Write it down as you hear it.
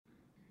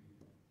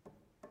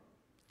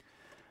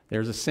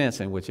There's a sense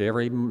in which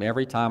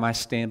every time I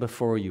stand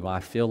before you,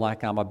 I feel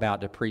like I'm about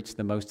to preach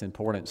the most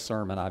important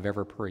sermon I've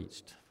ever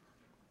preached.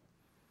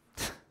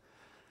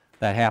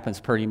 That happens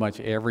pretty much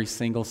every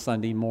single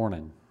Sunday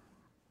morning.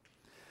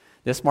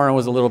 This morning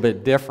was a little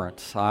bit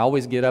different. I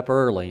always get up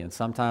early, and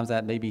sometimes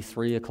that may be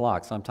 3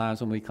 o'clock. Sometimes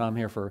when we come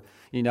here for,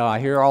 I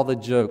hear all the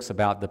jokes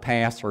about the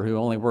pastor who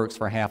only works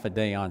for half a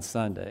day on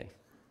Sunday.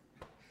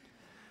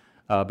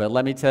 But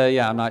let me tell you,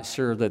 I'm not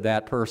sure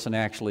that person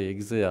actually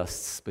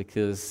exists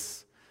because,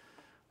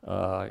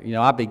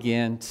 I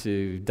begin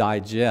to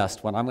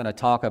digest what I'm going to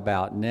talk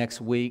about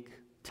next week,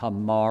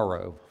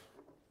 tomorrow.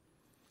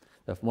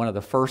 One of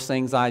the first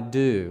things I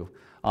do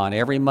on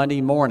every Monday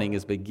morning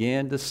is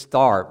begin to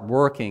start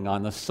working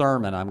on the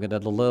sermon I'm going to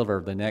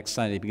deliver the next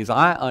Sunday, because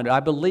I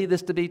believe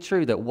this to be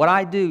true, that what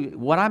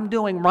I'm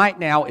doing right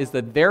now is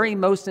the very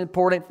most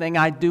important thing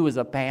I do as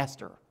a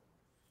pastor.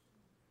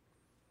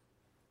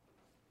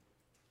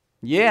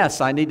 Yes,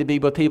 I need to be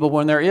with people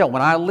when they're ill.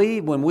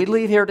 When we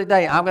leave here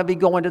today, I'm going to be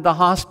going to the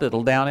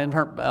hospital down in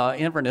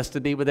Inverness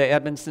to be with the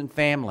Edmondson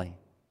family.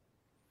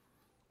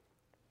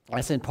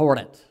 That's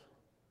important.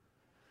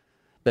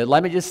 But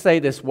let me just say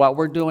this, what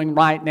we're doing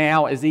right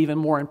now is even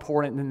more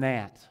important than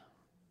that.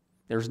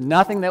 There's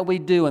nothing that we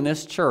do in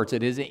this church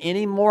that is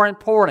any more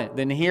important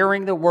than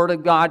hearing the Word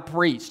of God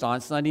preached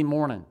on Sunday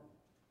morning.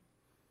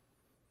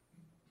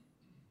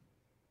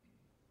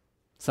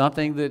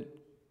 Something that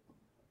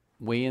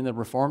we in the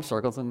Reformed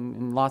circles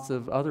and lots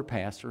of other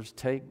pastors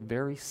take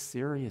very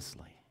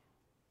seriously.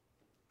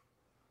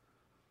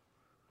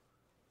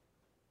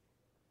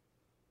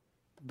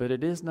 But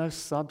it is no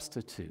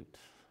substitute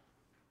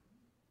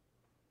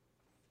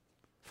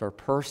for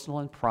personal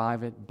and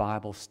private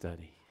Bible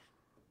study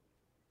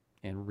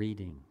and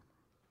reading.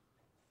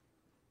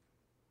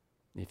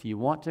 If you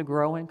want to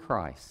grow in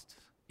Christ,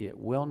 it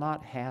will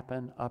not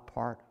happen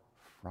apart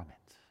from it.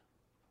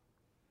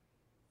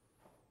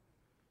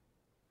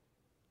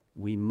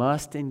 We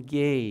must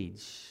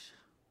engage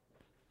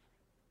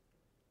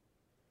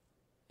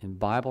in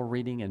Bible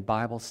reading and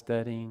Bible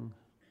studying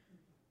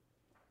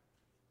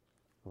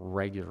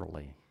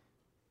regularly.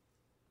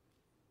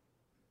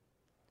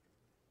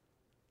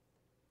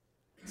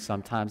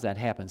 Sometimes that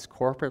happens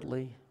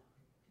corporately,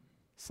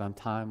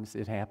 sometimes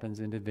it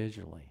happens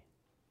individually,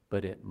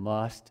 but it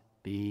must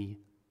be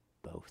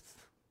both.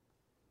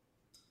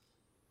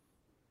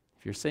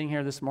 If you're sitting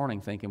here this morning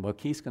thinking, well,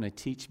 Keith's going to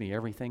teach me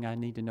everything I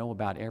need to know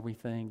about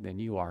everything, then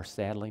you are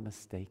sadly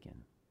mistaken.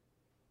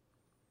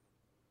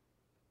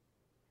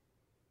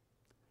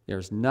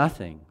 There's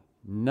nothing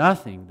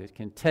that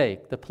can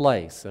take the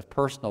place of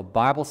personal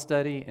Bible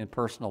study and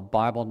personal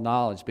Bible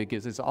knowledge,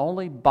 because it's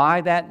only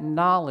by that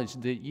knowledge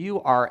that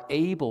you are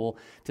able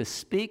to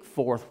speak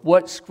forth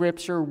what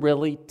Scripture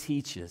really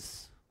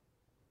teaches.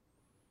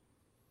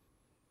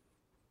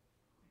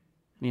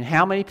 I mean,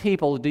 how many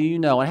people do you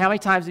know, and how many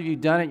times have you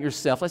done it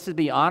yourself? Let's just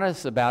be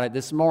honest about it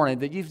this morning,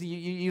 that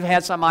you've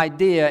had some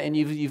idea and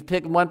you've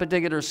picked one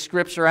particular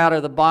scripture out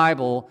of the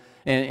Bible,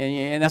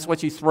 and that's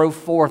what you throw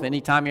forth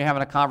anytime you're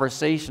having a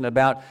conversation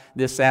about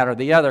this, that, or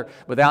the other,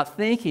 without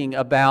thinking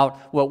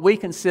about what we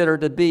consider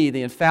to be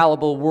the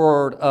infallible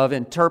word of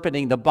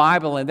interpreting the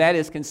Bible, and that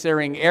is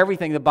considering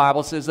everything the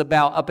Bible says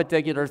about a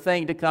particular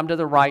thing to come to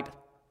the right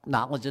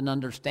knowledge and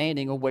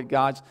understanding of what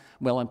God's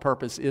will and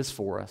purpose is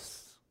for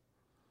us.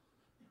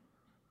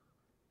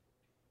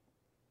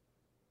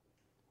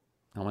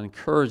 I want to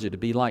encourage you to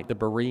be like the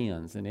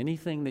Bereans, and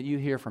anything that you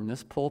hear from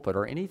this pulpit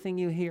or anything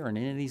you hear in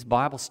any of these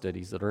Bible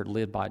studies that are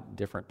led by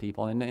different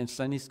people in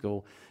Sunday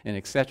school and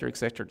et cetera, et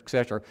cetera, et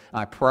cetera,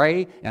 I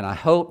pray and I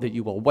hope that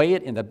you will weigh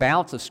it in the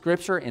balance of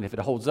Scripture, and if it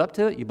holds up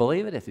to it, you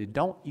believe it. If you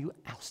don't, you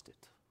oust it.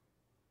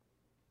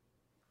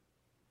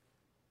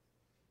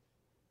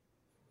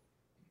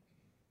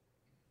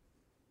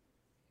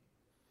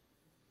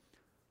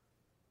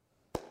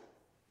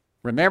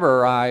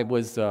 Remember, I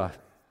was...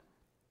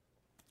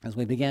 as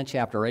we began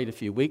chapter 8 a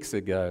few weeks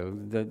ago,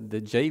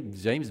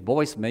 James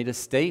Boyce made a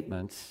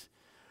statement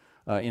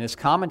in his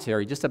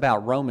commentary just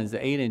about Romans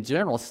 8 in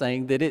general,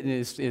 saying that it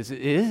is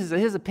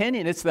his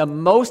opinion, it's the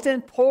most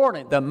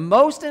important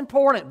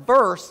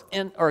verse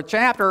or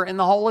chapter in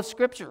the whole of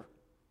Scripture.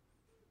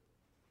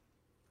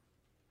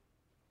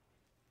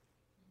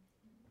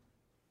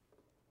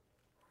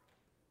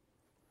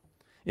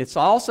 It's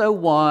also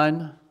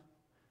one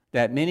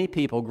that many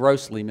people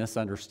grossly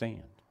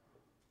misunderstand.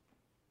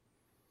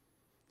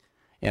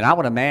 And I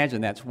would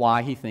imagine that's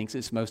why he thinks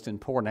it's most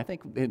important. I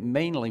think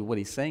mainly what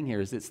he's saying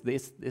here is it's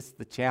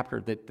the chapter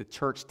that the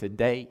church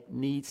today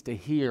needs to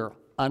hear,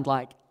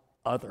 unlike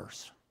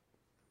others.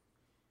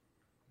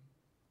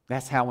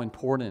 That's how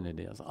important it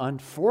is.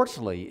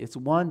 Unfortunately, it's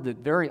one that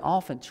very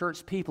often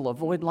church people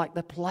avoid like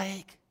the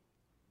plague.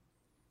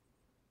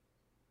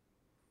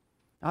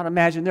 I would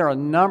imagine there are a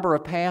number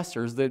of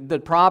pastors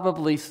that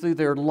probably through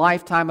their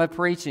lifetime of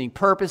preaching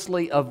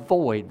purposely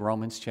avoid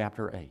Romans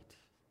chapter 8.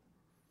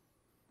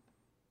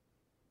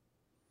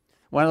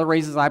 One of the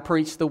reasons I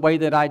preach the way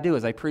that I do,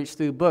 as I preach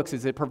through books,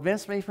 is it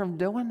prevents me from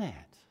doing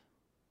that.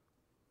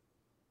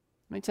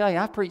 Let me tell you,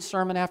 I've preached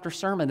sermon after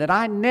sermon that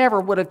I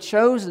never would have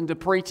chosen to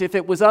preach if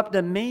it was up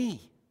to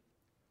me.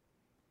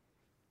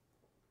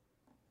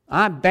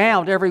 I'm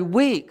bound every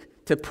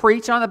week to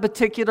preach on a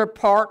particular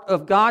part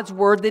of God's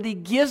Word that He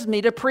gives me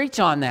to preach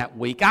on that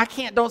week.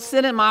 Don't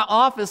sit in my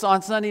office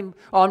on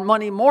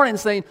Monday morning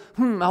saying,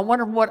 I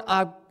wonder what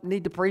I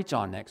need to preach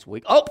on next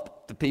week. Oh,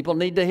 the people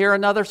need to hear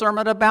another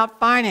sermon about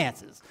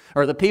finances,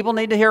 or the people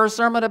need to hear a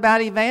sermon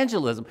about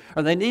evangelism,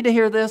 or they need to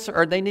hear this,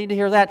 or they need to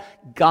hear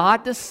that.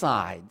 God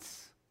decides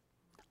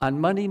on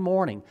Monday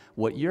morning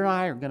what you and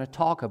I are going to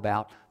talk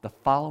about the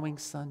following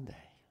Sunday,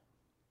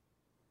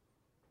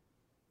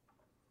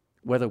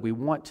 whether we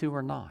want to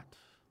or not,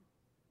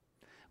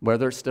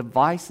 whether it's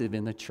divisive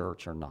in the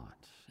church or not.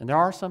 And there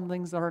are some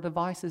things that are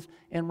divisive,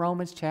 and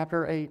Romans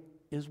chapter 8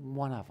 is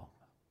one of them.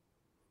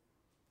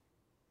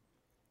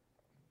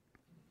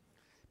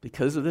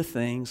 Because of the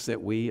things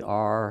that we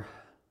are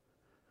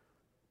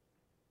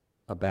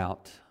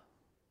about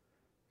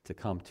to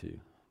come to.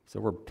 So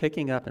we're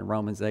picking up in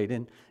Romans 8,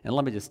 and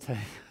let me just tell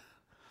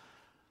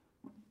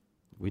you,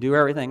 we do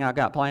everything I've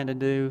got planned to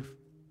do,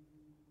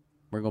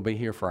 we're going to be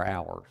here for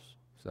hours.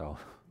 So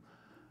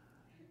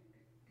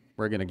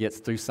we're going to get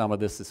through some of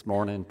this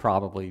morning,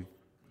 probably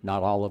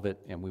not all of it,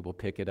 and we will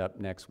pick it up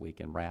next week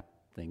and wrap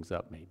things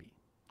up maybe,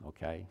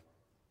 okay?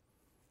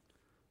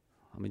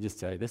 Let me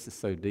just tell you, this is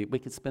so deep. We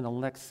could spend the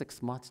next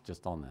 6 months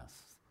just on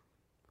this.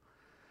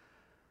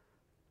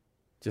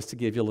 Just to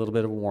give you a little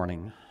bit of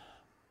warning.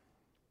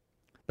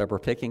 But we're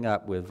picking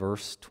up with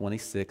verse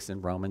 26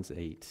 in Romans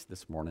 8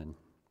 this morning.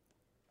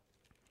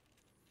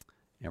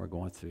 And we're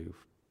going through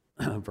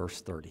verse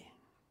 30.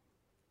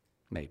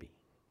 Maybe.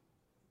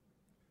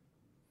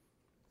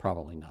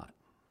 Probably not.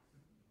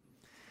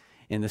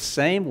 In the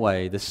same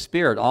way, the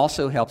Spirit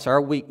also helps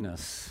our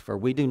weakness, for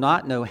we do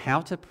not know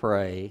how to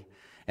pray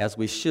as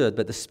we should,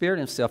 but the Spirit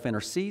Himself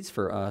intercedes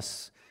for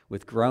us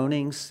with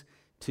groanings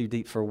too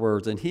deep for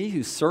words. And He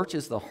who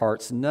searches the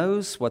hearts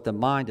knows what the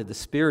mind of the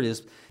Spirit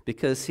is,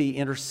 because He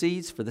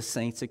intercedes for the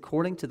saints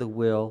according to the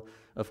will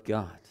of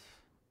God.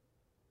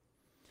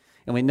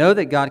 And we know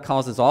that God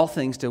causes all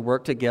things to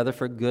work together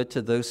for good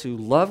to those who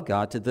love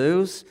God, to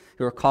those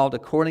who are called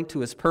according to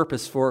His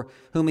purpose, for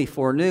whom He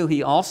foreknew,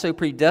 He also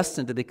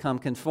predestined to become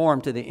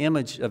conformed to the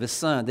image of His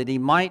Son, that He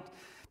might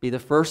be the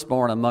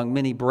firstborn among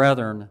many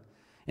brethren.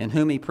 And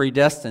whom He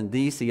predestined,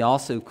 these He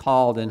also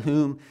called, and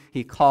whom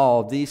He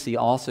called, these He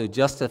also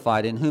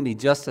justified, and whom He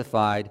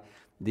justified,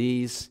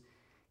 these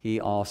He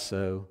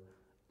also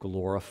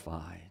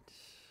glorified.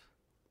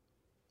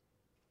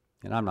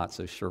 And I'm not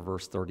so sure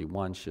verse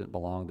 31 shouldn't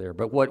belong there.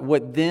 But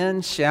what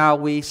then shall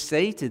we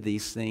say to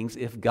these things?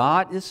 If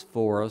God is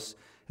for us,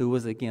 who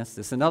is against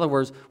us? In other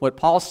words, what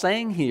Paul's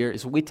saying here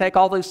is we take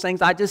all those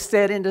things I just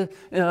said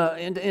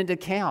into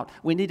account.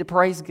 We need to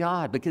praise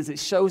God because it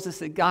shows us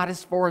that God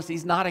is for us.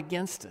 He's not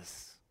against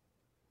us.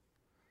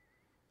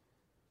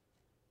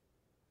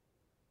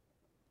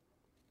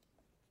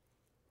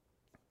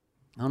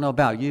 I don't know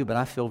about you, but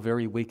I feel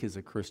very weak as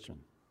a Christian.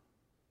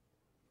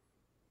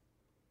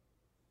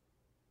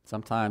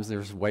 Sometimes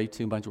there's way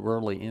too much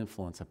worldly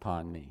influence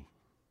upon me.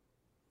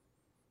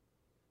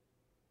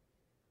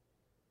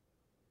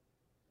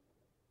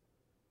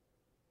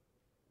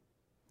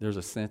 There's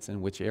a sense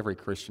in which every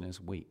Christian is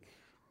weak.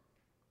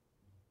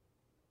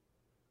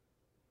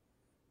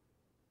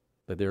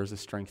 But there's a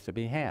strength to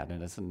be had,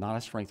 and it's not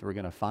a strength we're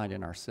going to find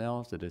in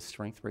ourselves. It is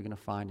strength we're going to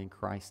find in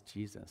Christ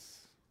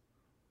Jesus.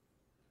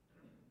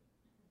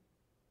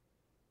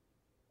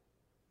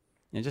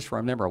 And just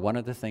remember, one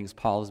of the things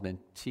Paul has been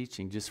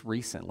teaching just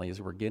recently as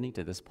we're getting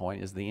to this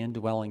point is the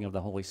indwelling of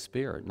the Holy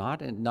Spirit. Not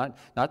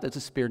that the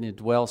Spirit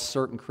indwells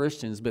certain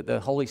Christians, but the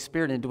Holy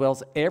Spirit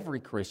indwells every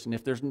Christian.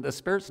 If the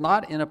Spirit's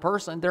not in a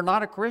person, they're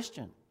not a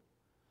Christian.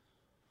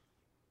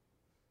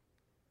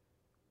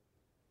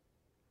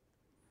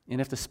 And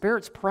if the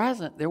Spirit's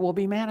present, there will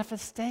be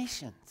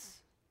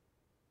manifestations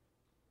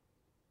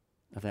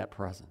of that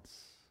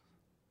presence.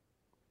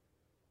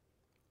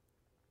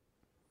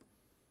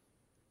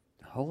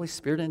 The Holy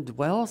Spirit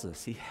indwells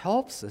us. He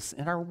helps us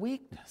in our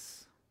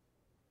weakness.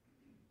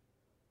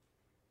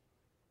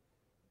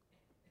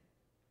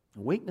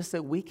 A weakness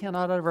that we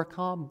cannot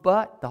overcome,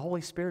 but the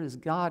Holy Spirit is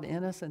God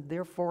in us, and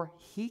therefore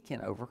He can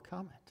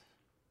overcome it.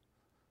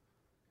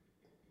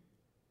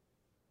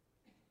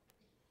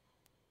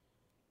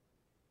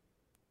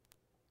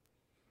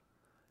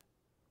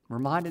 I'm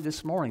reminded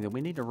this morning that we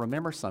need to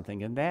remember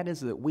something, and that is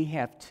that we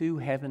have two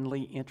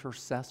heavenly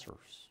intercessors.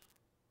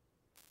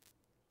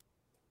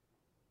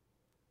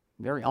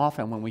 Very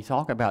often when we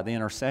talk about the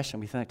intercession,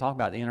 we talk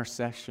about the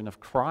intercession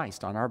of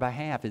Christ on our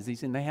behalf as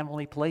He's in the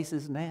heavenly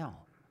places now.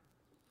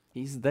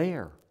 He's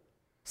there,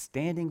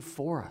 standing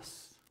for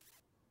us.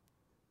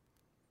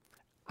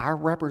 Our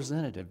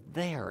representative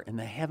there in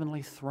the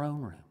heavenly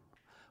throne room,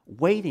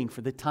 waiting for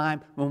the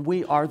time when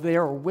we are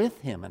there with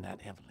Him in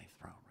that heavenly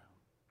throne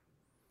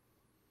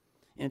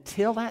room.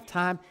 Until that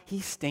time,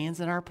 He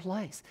stands in our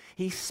place.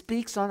 He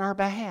speaks on our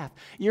behalf.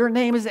 Your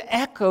name is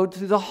echoed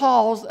through the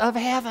halls of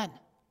heaven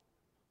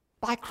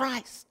by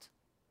Christ.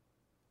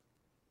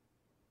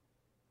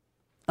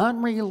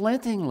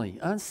 unrelentingly,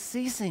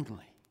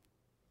 unceasingly.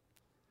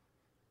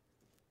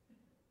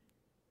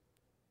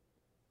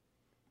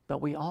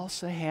 But we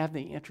also have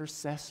the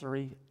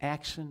intercessory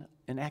action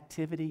and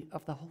activity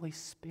of the Holy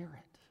Spirit,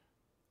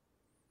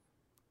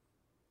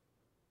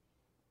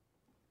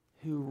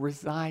 who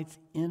resides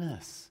in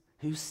us,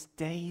 who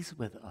stays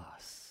with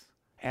us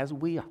as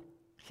we are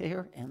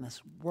here in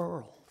this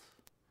world.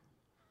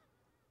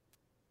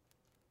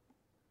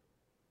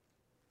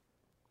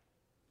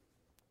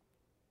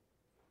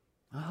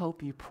 I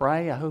hope you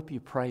pray. I hope you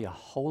pray a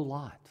whole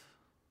lot.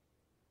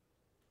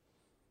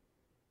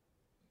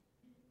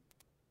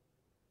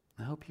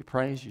 I hope you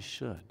pray as you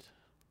should,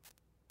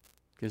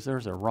 because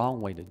there's a wrong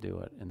way to do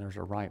it and there's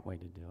a right way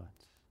to do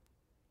it.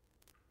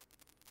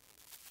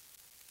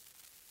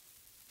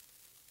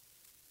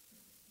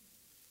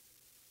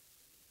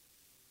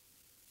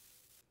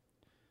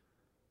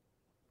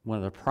 One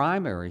of the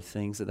primary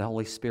things that the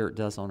Holy Spirit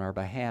does on our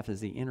behalf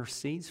is He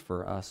intercedes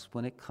for us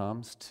when it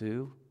comes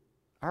to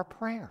our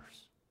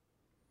prayers.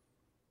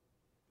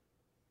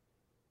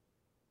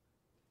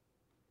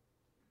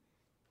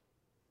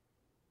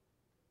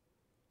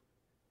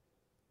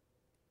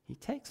 He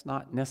takes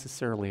not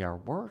necessarily our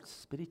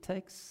words, but He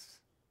takes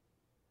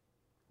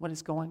what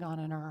is going on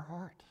in our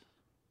heart.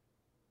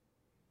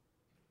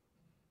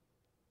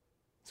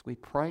 As we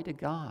pray to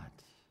God,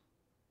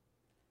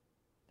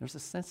 there's a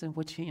sense in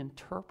which He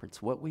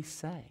interprets what we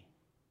say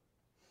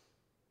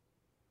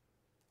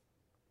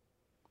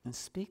and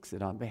speaks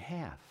it on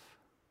behalf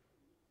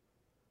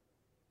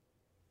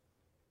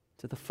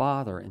to the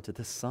Father and to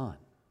the Son.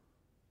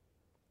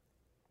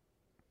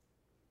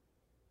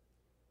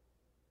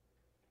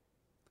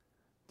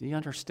 Do you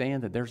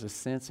understand that there's a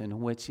sense in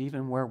which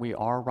even where we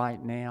are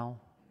right now,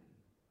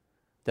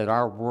 that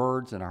our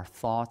words and our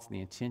thoughts and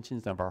the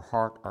intentions of our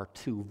heart are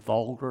too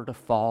vulgar to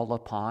fall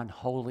upon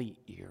holy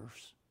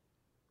ears?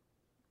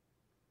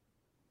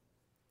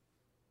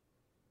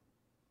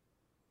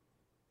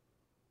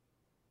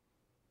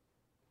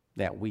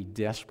 That we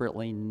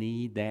desperately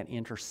need that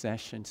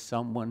intercession,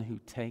 someone who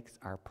takes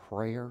our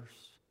prayers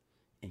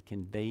and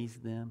conveys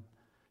them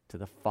to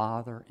the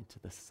Father and to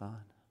the Son.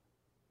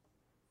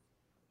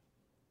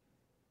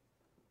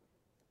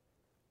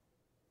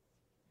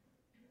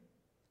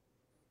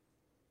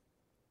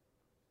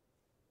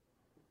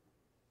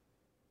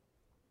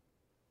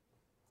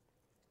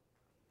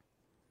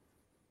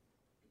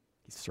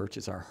 He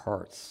searches our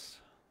hearts.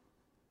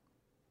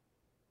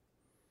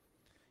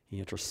 He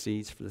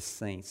intercedes for the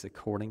saints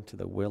according to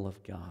the will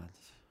of God.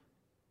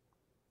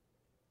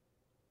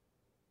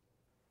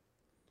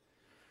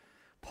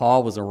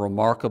 Paul was a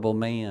remarkable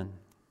man.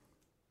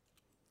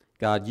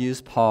 God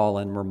used Paul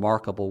in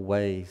remarkable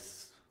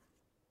ways.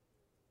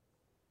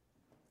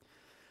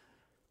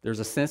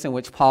 There's a sense in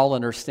which Paul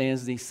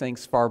understands these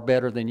things far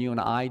better than you and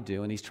I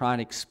do, and he's trying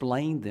to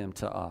explain them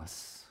to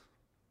us.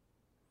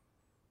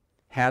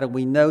 How do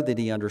we know that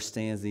he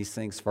understands these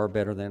things far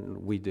better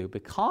than we do?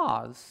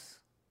 Because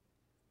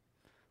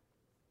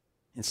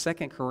in 2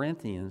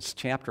 Corinthians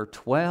chapter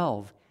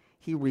 12,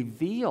 he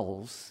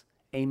reveals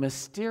a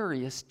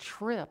mysterious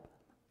trip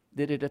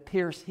that it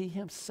appears he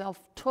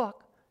himself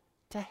took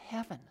to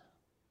heaven.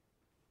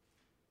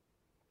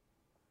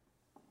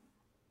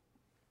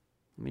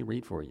 Let me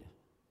read for you.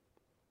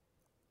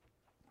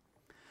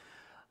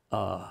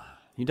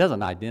 He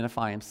doesn't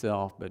identify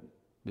himself, but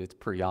it's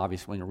pretty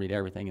obvious when you read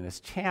everything in this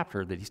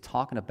chapter that he's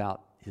talking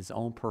about his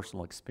own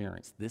personal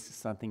experience. This is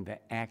something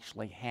that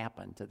actually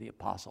happened to the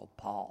Apostle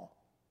Paul.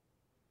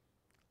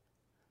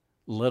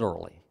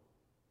 Literally.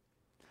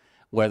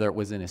 Whether it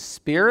was in his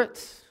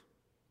spirit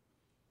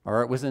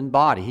or it was in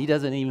body, he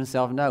doesn't even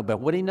himself know. But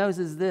what he knows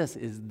is this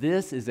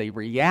is a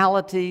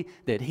reality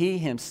that he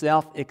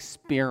himself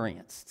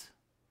experienced.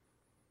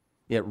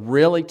 It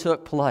really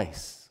took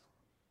place.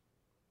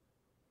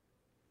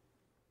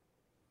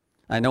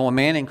 I know a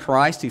man in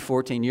Christ who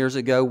 14 years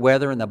ago,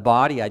 whether in the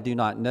body I do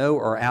not know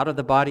or out of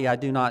the body I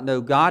do not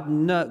know, God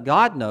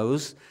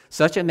knows,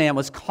 such a man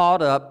was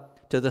caught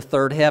up to the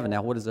third heaven.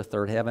 Now, what is the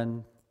third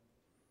heaven?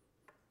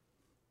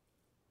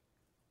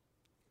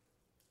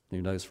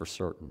 Who knows for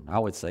certain? I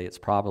would say it's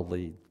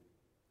probably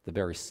the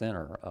very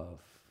center of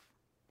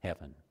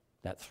heaven,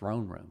 that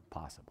throne room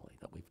possibly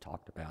that we've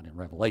talked about in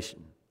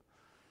Revelation.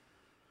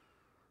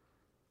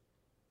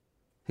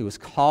 Who was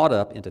caught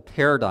up into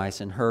paradise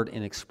and heard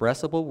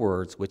inexpressible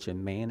words which a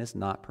man is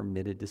not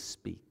permitted to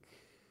speak.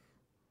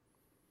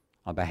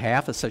 On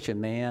behalf of such a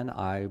man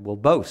I will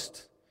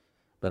boast,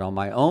 but on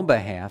my own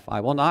behalf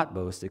I will not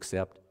boast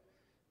except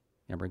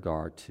in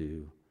regard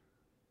to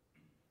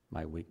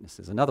my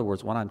weaknesses. In other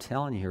words, what I'm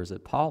telling you here is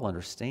that Paul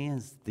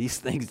understands these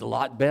things a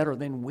lot better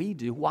than we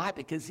do. Why?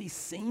 Because he's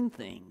seen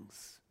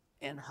things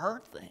and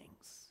heard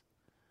things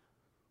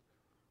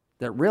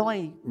that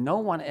really no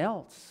one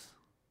else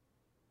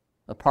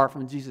apart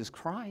from Jesus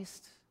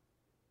Christ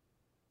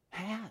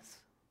has.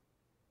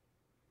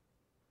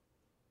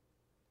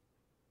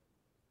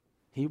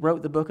 He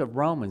wrote the book of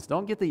Romans.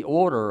 Don't get the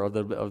order of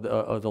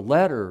the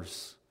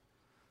letters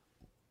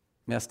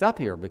messed up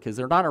here because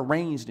they're not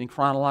arranged in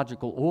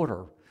chronological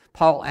order.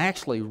 Paul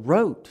actually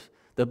wrote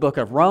the book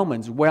of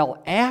Romans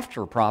well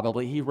after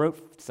probably he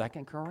wrote 2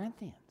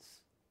 Corinthians.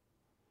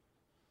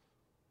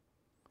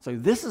 So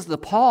this is the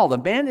Paul, the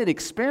man that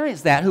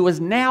experienced that, who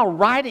is now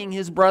writing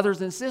his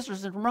brothers and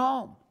sisters in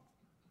Rome.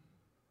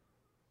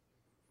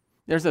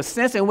 There's a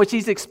sense in which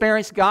he's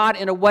experienced God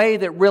in a way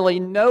that really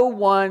no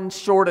one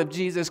short of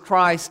Jesus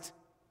Christ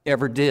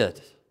ever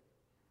did.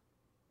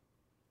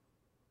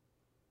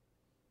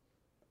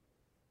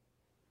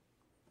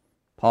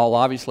 Paul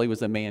obviously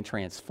was a man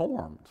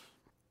transformed.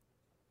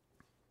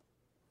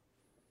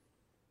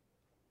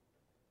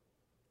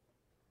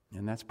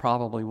 And that's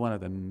probably one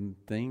of the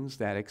things,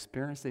 that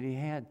experience that he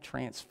had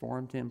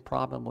transformed him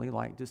probably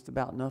like just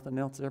about nothing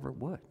else ever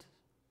would.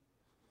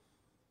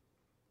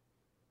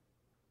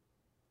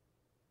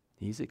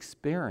 He's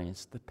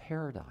experienced the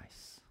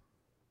paradise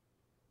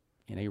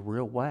in a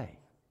real way,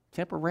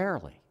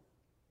 temporarily.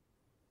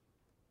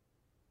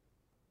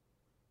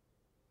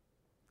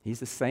 He's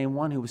the same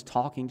one who was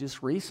talking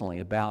just recently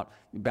about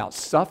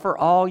suffer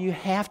all you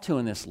have to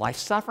in this life.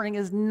 Suffering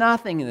is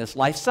nothing in this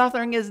life.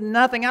 Suffering is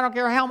nothing. I don't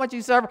care how much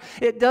you suffer.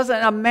 It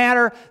doesn't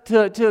matter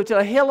to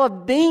a hill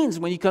of beans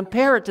when you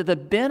compare it to the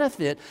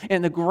benefit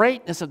and the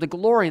greatness of the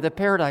glory of the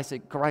paradise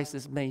that Christ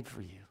has made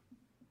for you.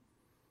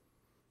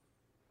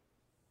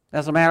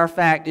 As a matter of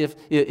fact,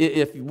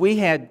 if we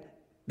had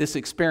this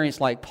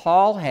experience like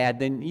Paul had,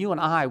 then you and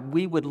I,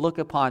 we would look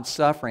upon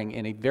suffering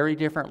in a very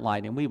different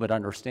light, and we would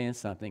understand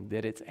something,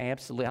 that it's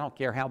absolutely, I don't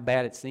care how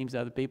bad it seems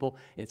to other people,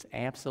 it's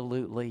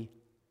absolutely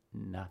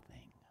nothing.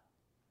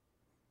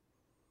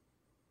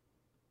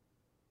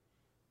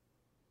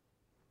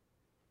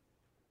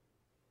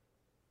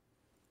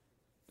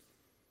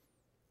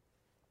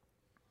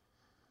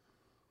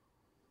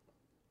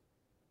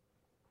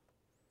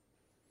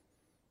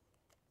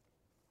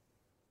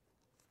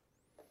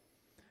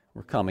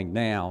 We're coming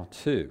now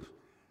to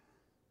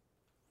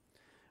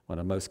one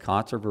of the most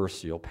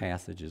controversial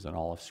passages in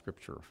all of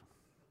Scripture.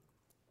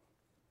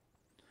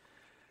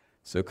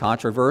 So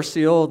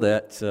controversial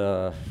that,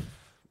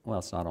 well,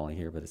 it's not only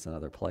here, but it's in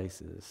other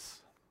places,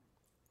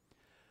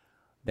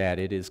 that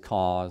it has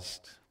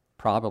caused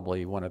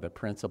probably one of the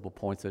principal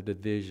points of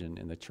division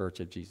in the Church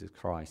of Jesus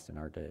Christ in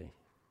our day.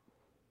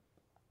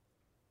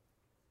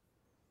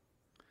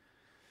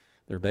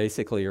 There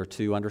basically are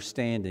two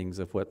understandings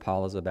of what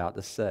Paul is about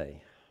to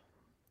say.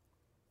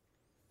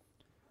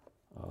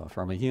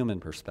 From a human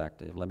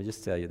perspective, let me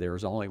just tell you, there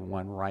is only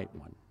one right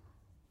one.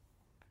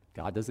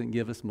 God doesn't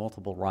give us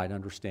multiple right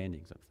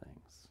understandings of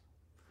things.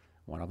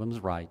 One of them is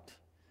right,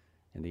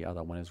 and the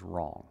other one is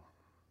wrong.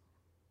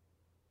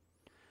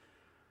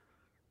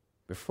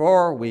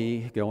 Before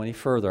we go any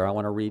further, I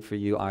want to read for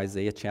you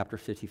Isaiah chapter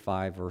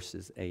 55,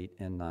 verses 8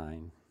 and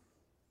 9.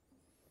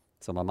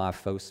 Some of my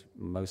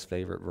most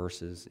favorite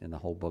verses in the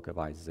whole book of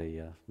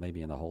Isaiah,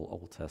 maybe in the whole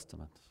Old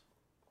Testament,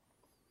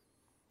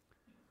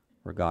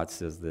 where God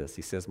says this.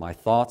 He says, "My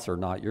thoughts are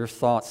not your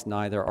thoughts,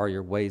 neither are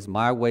your ways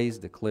my ways,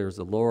 declares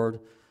the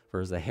Lord. For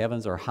as the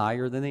heavens are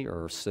higher than the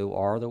earth, so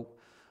are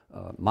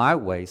my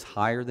ways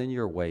higher than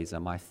your ways,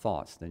 and my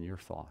thoughts than your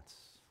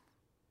thoughts."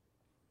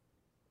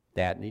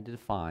 That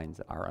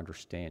defines our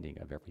understanding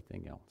of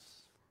everything else.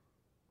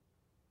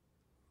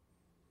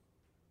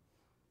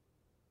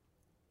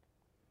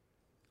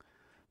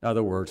 In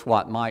other words,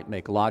 what might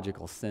make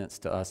logical sense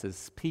to us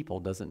as people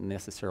doesn't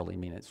necessarily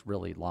mean it's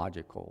really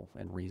logical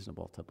and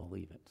reasonable to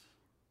believe it.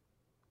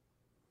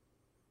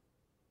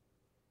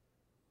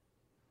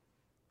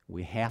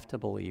 We have to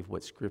believe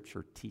what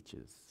Scripture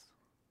teaches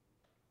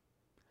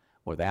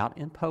without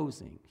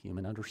imposing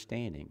human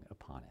understanding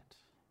upon it.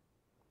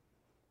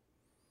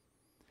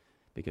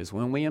 Because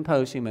when we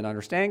impose human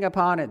understanding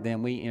upon it,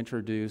 then we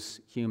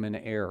introduce human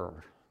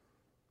error.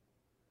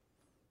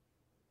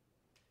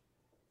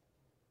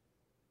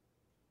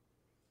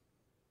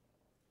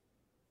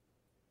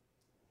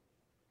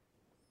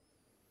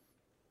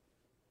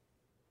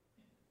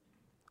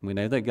 We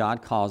know that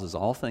God causes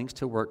all things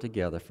to work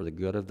together for the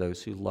good of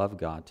those who love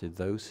God, to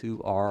those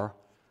who are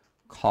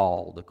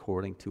called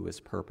according to His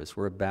purpose.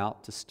 We're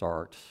about to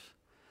start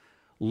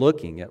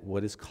looking at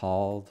what is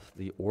called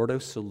the Ordo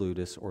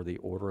Salutis, or the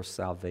order of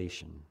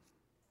salvation.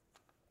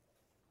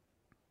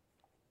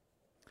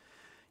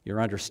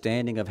 Your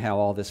understanding of how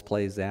all this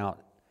plays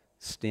out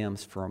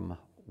stems from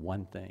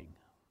one thing.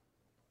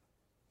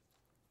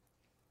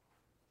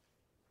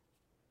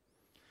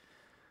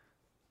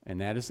 And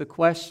that is the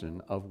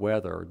question of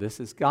whether this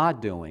is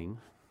God doing,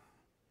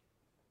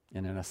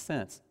 and in a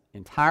sense,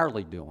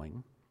 entirely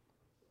doing,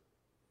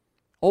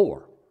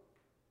 or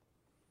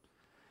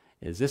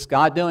is this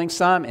God doing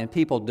some and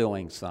people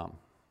doing some?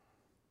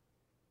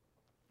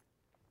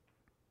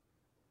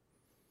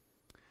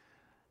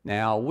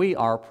 Now, we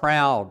are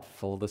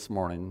proudful this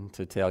morning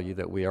to tell you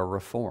that we are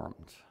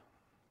Reformed.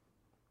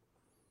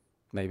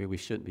 Maybe we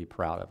shouldn't be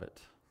proud of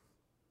it,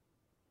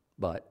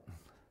 but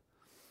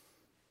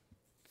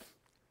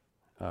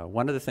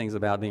one of the things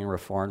about being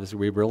Reformed is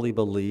we really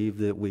believe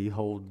that we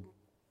hold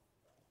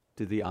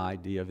to the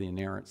idea of the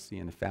inerrancy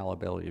and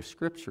infallibility of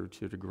Scripture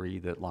to a degree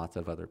that lots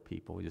of other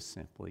people just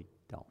simply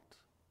don't.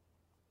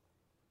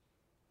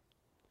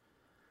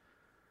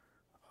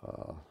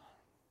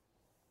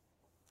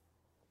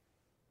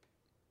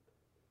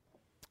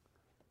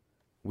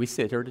 We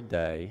sit here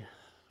today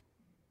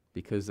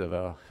because of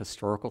a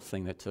historical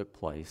thing that took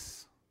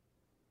place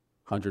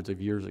hundreds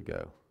of years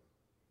ago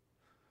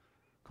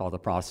called the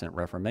Protestant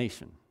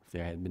Reformation. If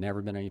there had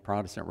never been any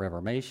Protestant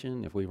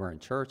Reformation, if we were in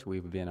church, we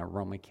would have been a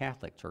Roman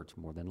Catholic church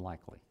more than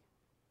likely.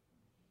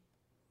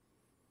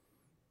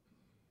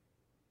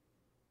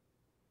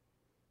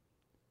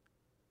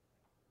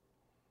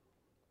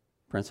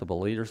 Principal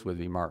leaders would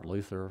be Martin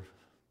Luther,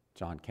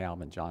 John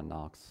Calvin, John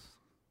Knox,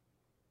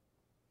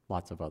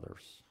 lots of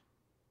others.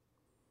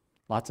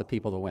 Lots of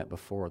people that went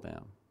before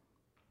them.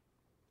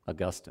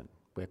 Augustine,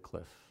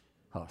 Wycliffe,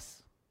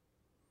 Huss.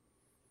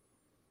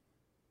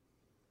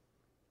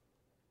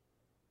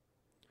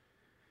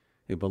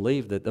 Who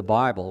believed that the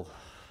Bible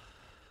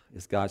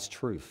is God's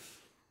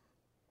truth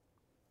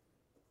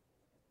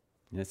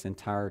in its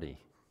entirety.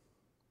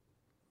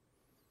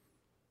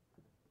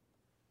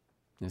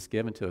 And it's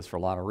given to us for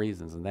a lot of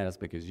reasons, and that is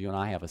because you and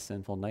I have a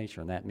sinful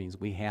nature, and that means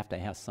we have to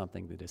have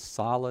something that is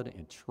solid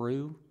and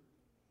true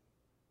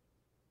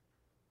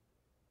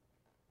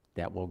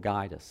that will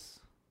guide us.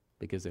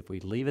 Because if we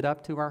leave it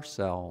up to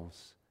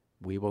ourselves,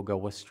 we will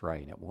go astray,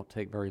 and it won't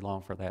take very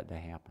long for that to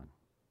happen.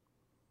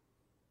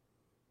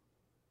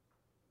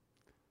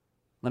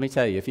 Let me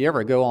tell you, if you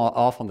ever go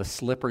off on the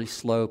slippery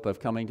slope of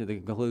coming to the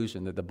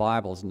conclusion that the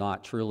Bible is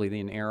not truly the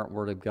inerrant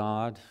Word of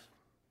God,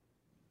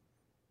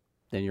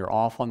 then you're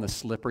off on the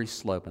slippery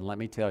slope, and let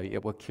me tell you,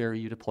 it will carry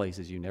you to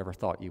places you never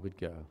thought you would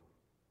go.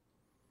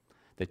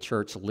 The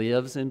church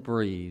lives and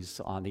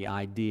breathes on the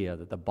idea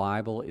that the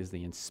Bible is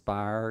the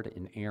inspired,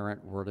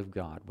 inerrant Word of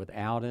God.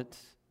 Without it,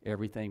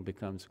 everything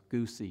becomes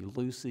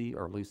goosey-loosey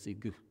or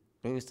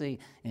loosey-goosey,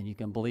 and you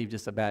can believe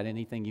just about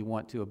anything you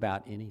want to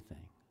about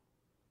anything.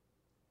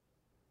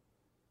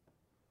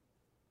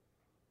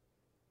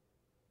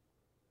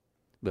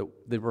 But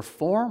the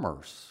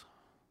reformers,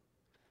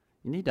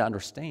 you need to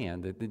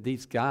understand that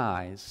these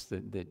guys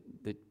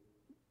that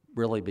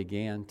really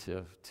began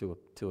to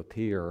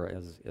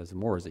appear as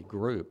more as a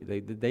group,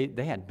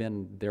 they had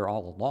been there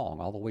all along,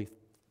 all the way.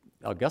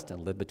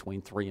 Augustine lived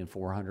between 300 and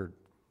 400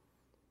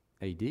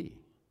 A.D.,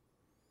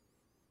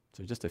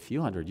 so just a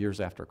few hundred years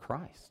after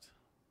Christ.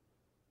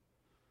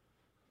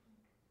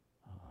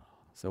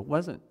 So it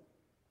wasn't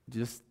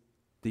just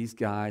these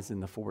guys in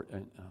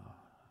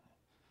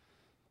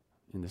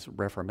this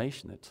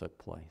Reformation that took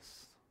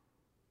place.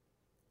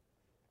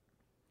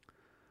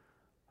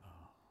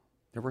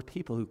 There were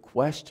people who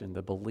questioned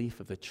the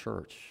belief of the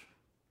church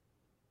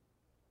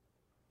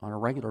on a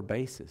regular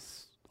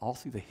basis, all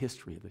through the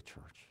history of the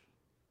church,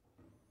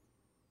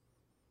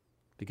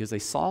 because they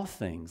saw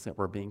things that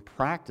were being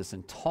practiced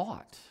and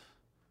taught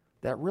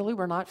that really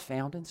were not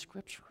found in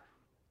Scripture.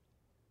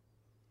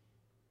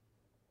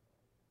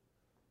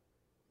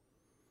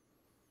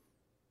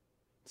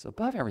 So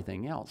above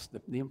everything else,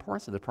 the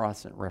importance of the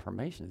Protestant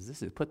Reformation is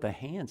this: is put the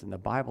hands in the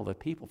Bible of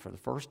people for the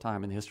first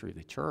time in the history of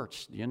the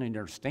church. You need to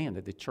understand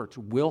that the church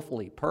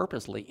willfully,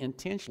 purposely,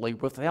 intentionally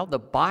withheld the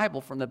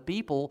Bible from the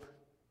people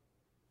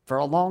for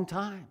a long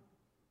time.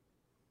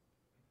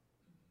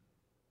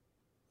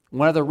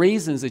 One of the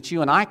reasons that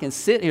you and I can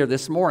sit here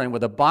this morning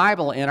with a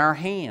Bible in our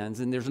hands,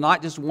 and there's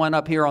not just one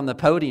up here on the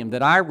podium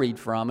that I read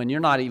from, and you're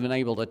not even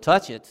able to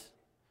touch it,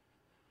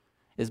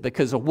 is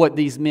because of what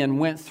these men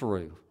went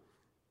through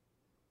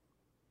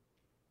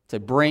to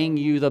bring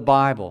you the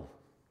Bible.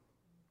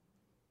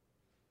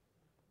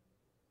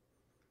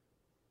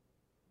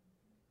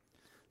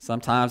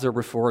 Sometimes they're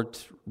referred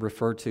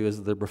to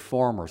as the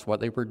reformers. What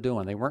they were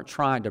doing, they weren't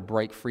trying to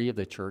break free of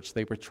the church.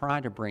 They were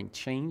trying to bring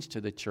change to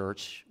the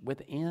church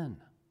within.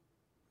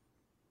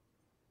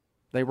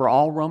 They were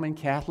all Roman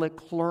Catholic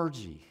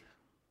clergy.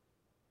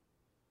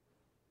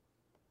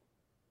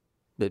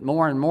 But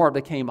more and more it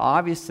became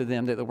obvious to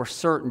them that there were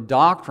certain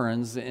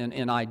doctrines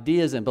and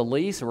ideas and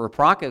beliefs that were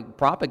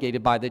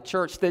propagated by the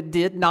church that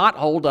did not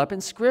hold up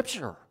in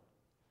Scripture.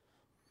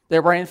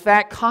 They were in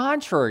fact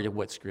contrary to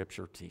what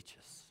Scripture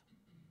teaches.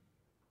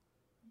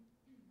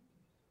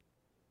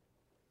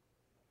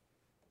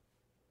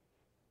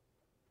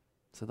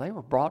 So they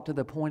were brought to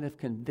the point of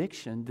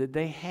conviction that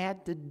they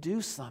had to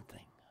do something.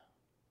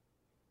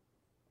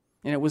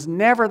 And it was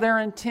never their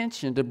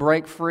intention to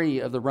break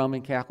free of the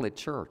Roman Catholic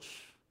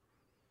Church.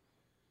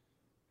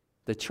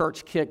 The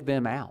church kicked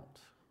them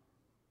out,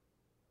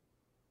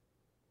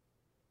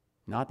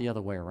 not the other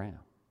way around.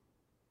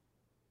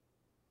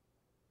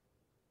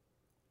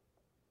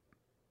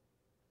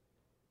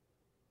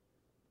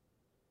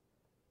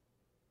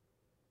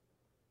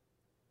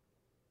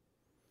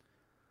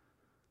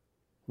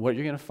 What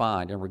you're going to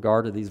find in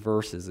regard to these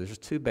verses, there's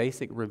two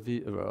basic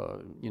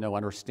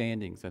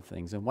understandings of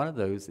things, and one of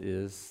those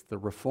is the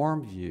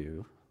Reformed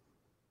view,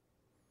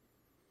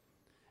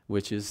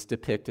 which is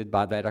depicted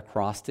by that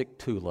acrostic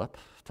tulip: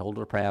 total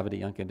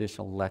depravity,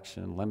 unconditional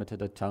election,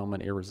 limited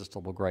atonement,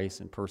 irresistible grace,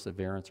 and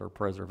perseverance or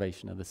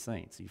preservation of the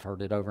saints. You've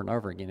heard it over and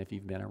over again if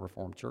you've been in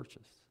Reformed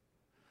churches.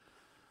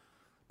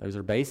 Those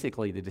are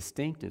basically the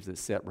distinctives that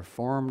set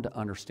Reformed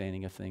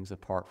understanding of things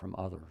apart from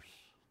others.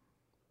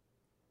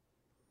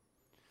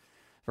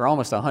 For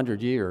almost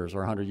 100 years or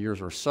 100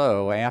 years or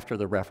so after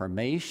the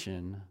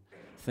Reformation,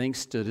 things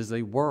stood as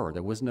they were.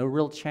 There was no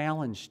real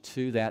challenge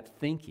to that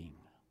thinking.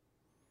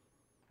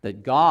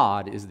 That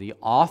God is the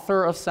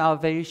author of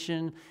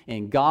salvation,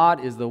 and God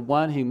is the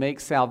one who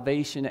makes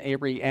salvation a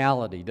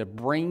reality, that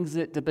brings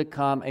it to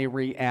become a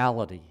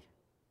reality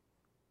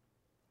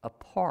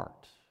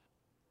apart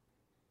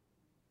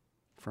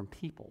from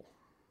people.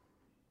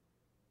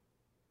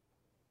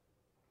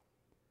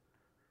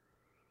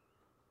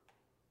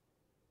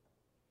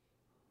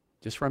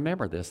 Just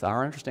remember this,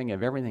 our understanding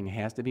of everything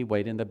has to be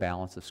weighed in the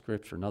balance of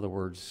Scripture. In other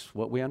words,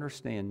 what we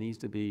understand needs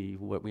to be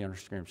what we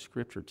understand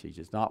Scripture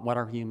teaches, not what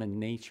our human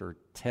nature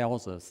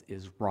tells us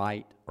is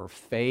right or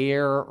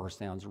fair or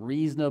sounds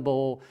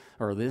reasonable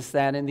or this,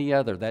 that, and the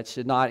other. That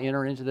should not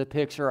enter into the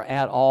picture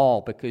at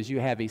all, because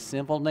you have a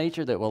sinful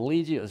nature that will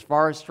lead you as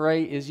far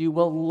astray as you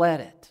will let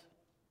it.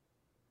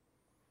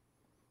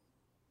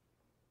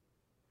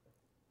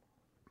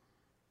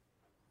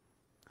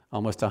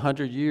 Almost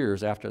 100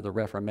 years after the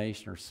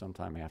Reformation, or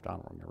sometime after, I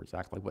don't remember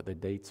exactly what the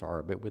dates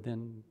are, but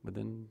within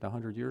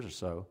 100 years or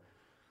so,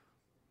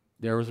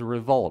 there was a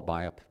revolt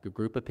by a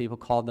group of people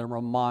called the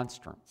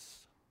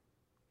Remonstrants.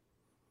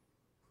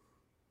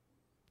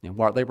 And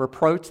what they were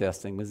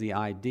protesting was the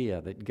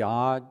idea that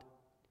God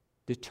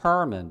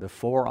determined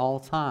before all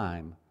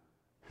time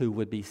who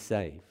would be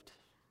saved.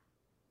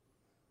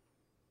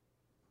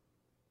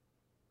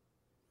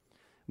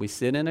 We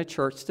sit in a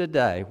church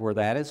today where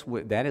that is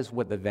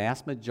what the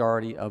vast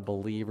majority of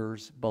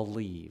believers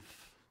believe.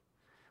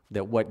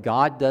 That what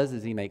God does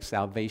is He makes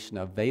salvation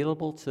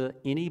available to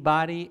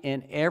anybody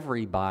and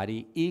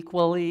everybody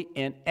equally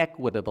and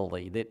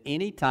equitably. That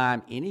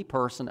anytime any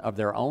person of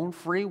their own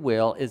free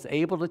will is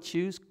able to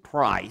choose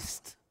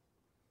Christ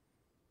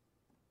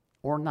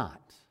or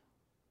not.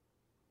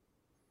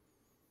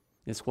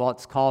 It's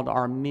what's called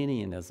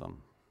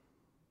Arminianism.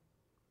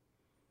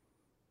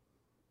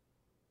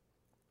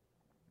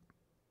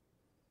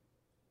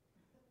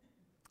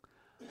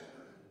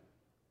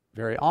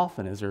 Very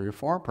often, as a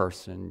Reformed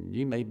person,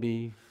 you may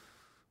be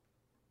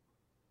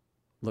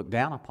looked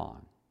down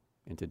upon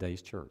in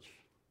today's church.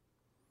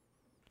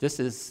 Just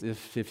as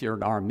if you're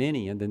an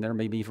Arminian, then there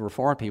may be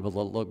Reformed people that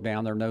look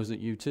down their nose at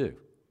you too.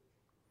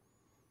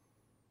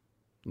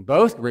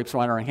 Both groups are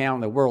wondering how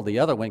in the world the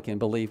other one can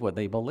believe what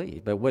they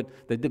believe. But what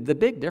the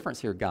big difference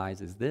here,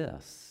 guys, is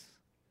this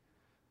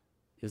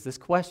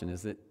question,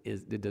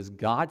 does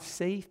God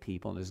save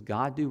people, and does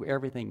God do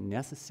everything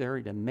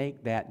necessary to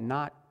make that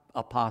not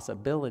a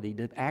possibility,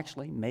 to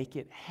actually make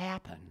it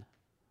happen?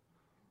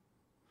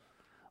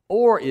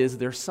 Or is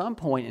there some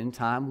point in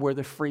time where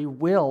the free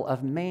will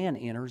of man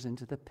enters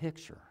into the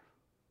picture?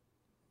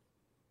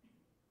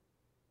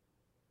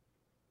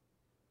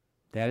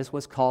 That is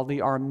what's called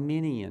the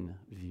Arminian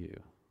view.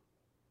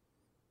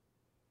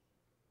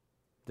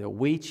 That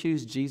we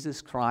choose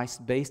Jesus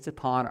Christ based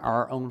upon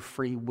our own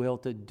free will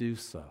to do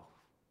so.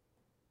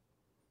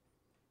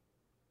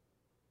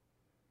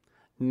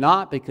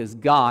 Not because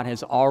God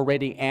has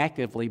already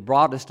actively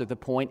brought us to the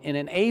point and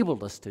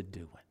enabled us to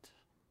do it.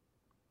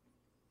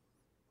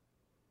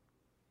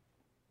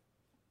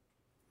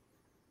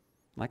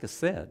 Like I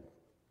said,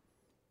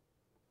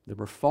 the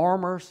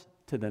reformers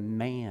to the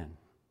man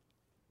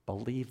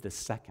believed the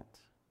second.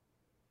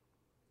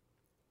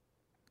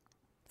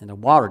 And the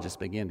water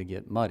just began to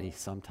get muddy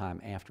sometime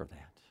after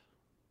that.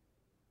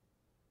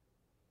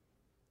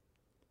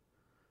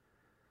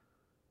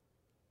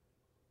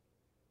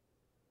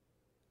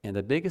 And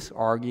the biggest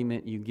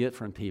argument you get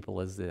from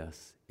people is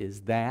this,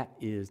 is that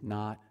is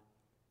not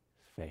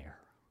fair.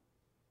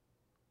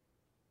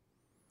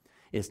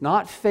 It's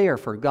not fair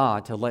for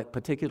God to let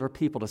particular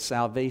people to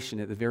salvation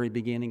at the very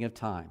beginning of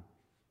time.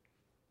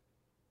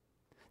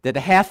 That to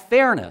have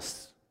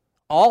fairness,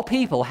 all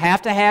people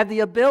have to have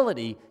the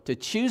ability to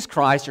choose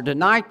Christ or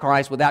deny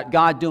Christ without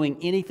God doing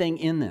anything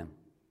in them.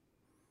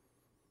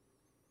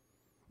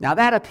 Now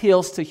that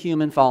appeals to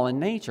human fallen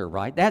nature,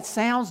 right? That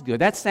sounds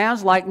good. That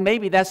sounds like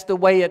maybe that's the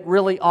way it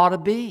really ought to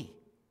be.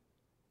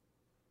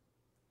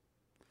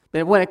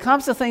 But when it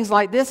comes to things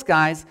like this,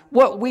 guys,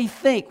 what we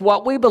think,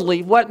 what we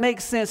believe, what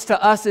makes sense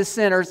to us as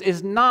sinners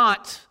is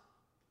not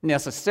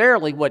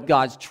necessarily what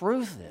God's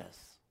truth is.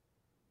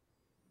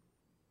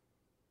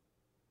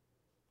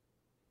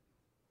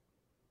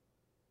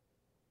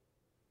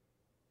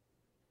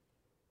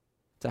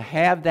 To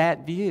have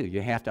that view,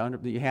 you have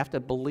to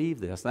believe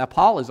this. Now,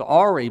 Paul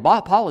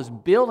is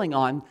building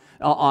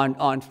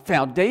on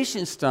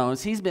foundation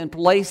stones he's been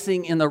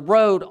placing in the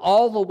road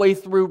all the way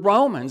through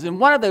Romans. And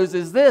one of those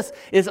is this,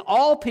 is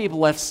all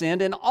people have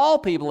sinned and all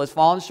people have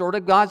fallen short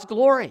of God's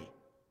glory.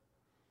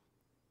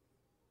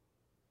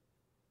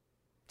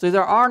 So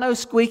there are no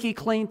squeaky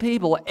clean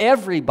people.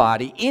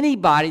 Everybody,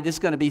 anybody that's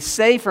going to be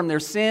saved from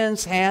their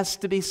sins has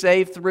to be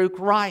saved through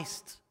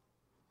Christ.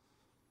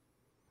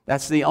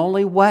 That's the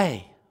only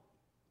way.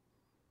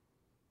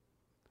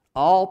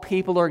 All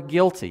people are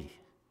guilty.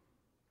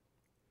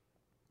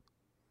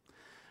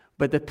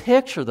 But the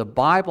picture the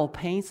Bible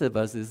paints of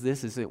us is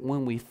this, is that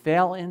when we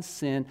fell in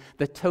sin,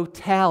 the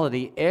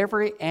totality,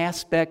 every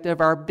aspect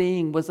of our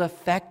being was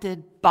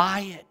affected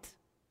by it.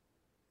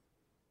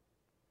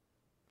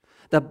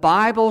 The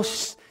Bible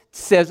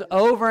says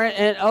over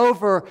and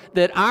over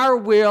that our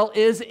will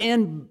is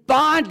in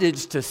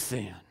bondage to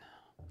sin,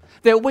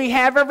 that we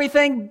have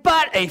everything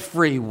but a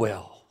free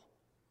will.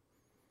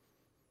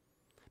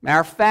 Matter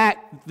of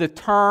fact, the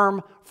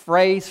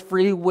phrase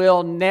free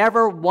will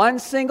never one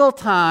single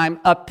time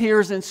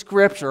appears in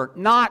Scripture,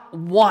 not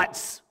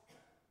once.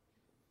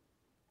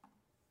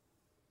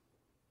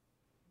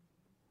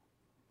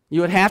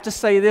 You would have to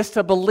say this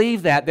to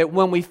believe that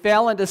when we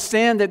fell into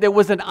sin, that there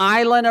was an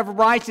island of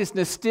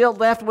righteousness still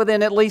left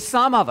within at least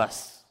some of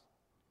us.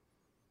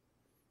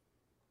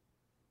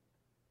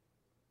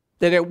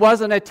 That it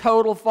wasn't a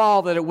total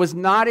fall, that it was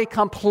not a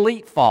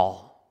complete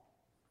fall.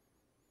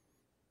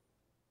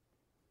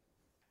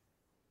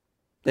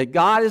 That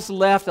God has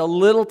left a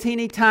little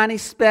teeny tiny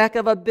speck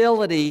of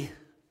ability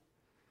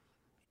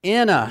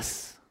in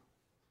us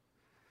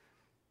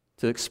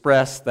to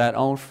express that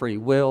own free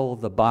will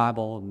the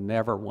Bible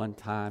never one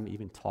time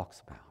even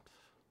talks about.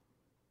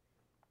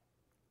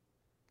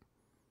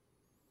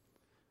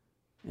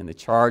 And the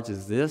charge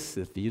is this: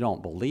 if you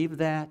don't believe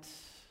that,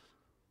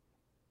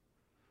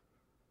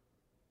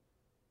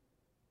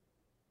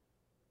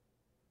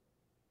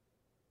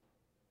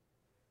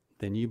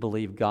 then you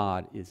believe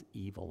God is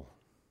evil.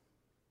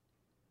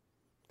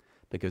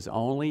 Because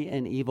only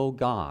an evil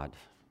God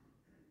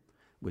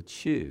would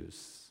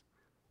choose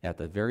at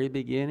the very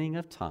beginning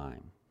of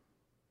time.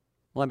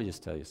 Let me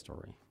just tell you a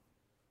story.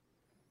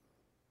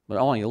 But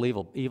only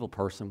an evil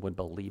person would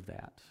believe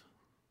that.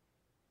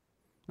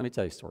 Let me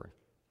tell you a story.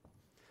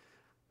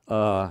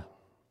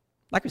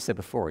 Like I said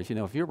before, if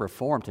you're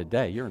Reformed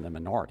today, you're in the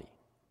minority.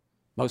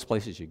 Most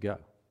places you go.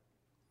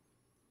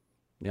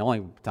 The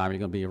only time you're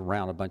going to be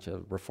around a bunch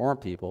of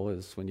Reformed people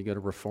is when you go to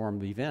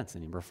Reformed events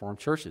and you Reformed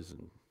churches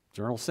and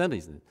General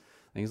Assemblies and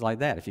things like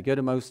that. If you go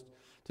to most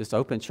just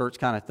open church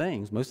kind of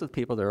things, most of the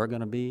people there are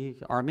going to be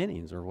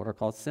Arminians or what are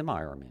called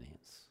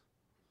semi-Arminians.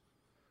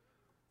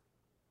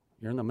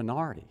 You're in the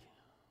minority.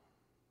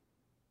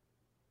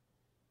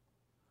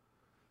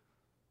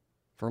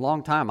 For a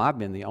long time, I've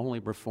been the only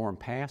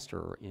Reformed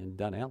pastor in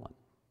Dunellen.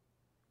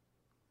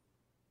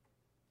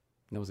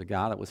 There was a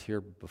guy that was here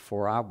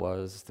before I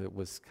was that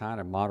was kind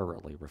of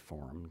moderately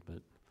Reformed,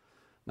 but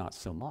not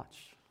so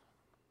much.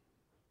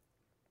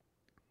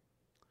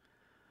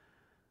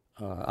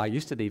 I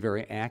used to be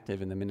very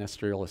active in the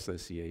Ministerial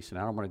Association.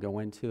 I don't want to go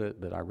into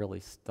it, but I really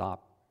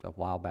stopped a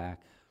while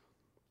back.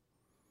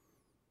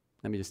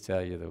 Let me just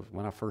tell you that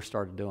when I first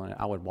started doing it,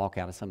 I would walk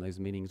out of some of those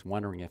meetings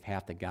wondering if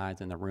half the guys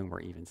in the room were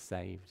even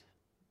saved.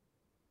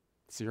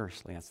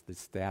 Seriously, that's the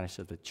status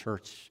of the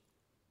church,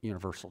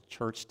 universal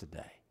church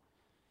today,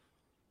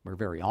 where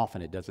very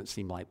often it doesn't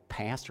seem like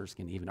pastors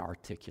can even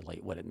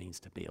articulate what it means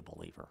to be a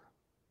believer.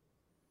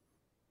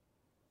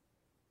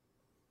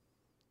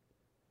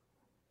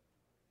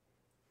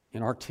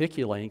 And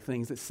articulating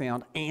things that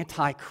sound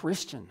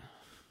anti-Christian.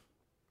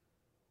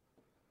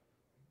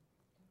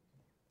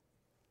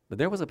 But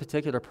there was a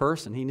particular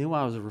person, he knew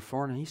I was a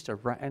Reformed, and he used to,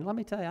 and let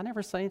me tell you, I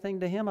never said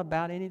anything to him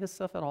about any of this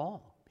stuff at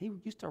all. He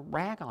used to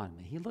rag on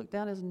me. He looked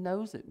down his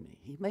nose at me.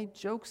 He made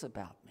jokes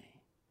about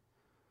me.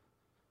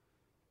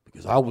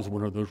 Because I was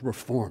one of those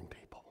Reformed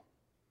people.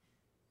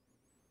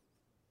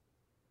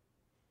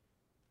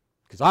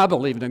 Because I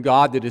believe in a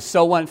God that is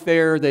so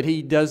unfair that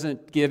He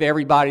doesn't give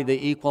everybody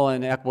the equal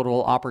and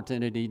equitable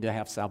opportunity to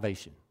have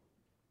salvation.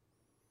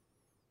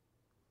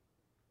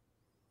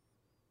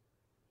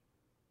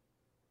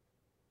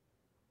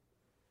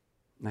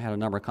 I had a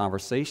number of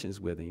conversations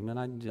with him, and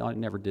I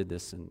never did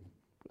this in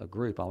a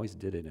group. I always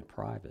did it in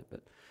private.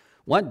 But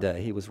one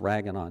day he was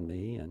ragging on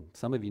me, and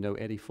some of you know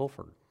Eddie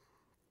Fulford.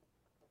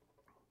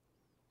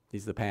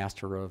 He's the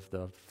pastor of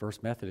the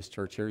First Methodist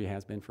Church here. He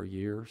has been for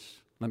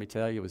years. Let me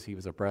tell you, he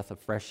was a breath of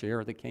fresh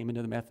air that came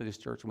into the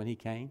Methodist Church when he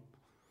came.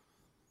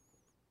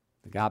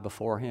 The guy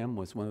before him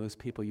was one of those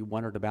people you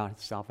wondered about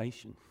his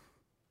salvation.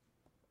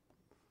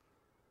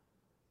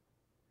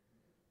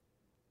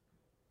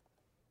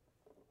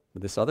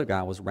 But this other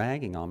guy was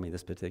ragging on me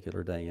this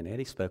particular day, and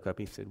Eddie spoke up.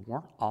 He said,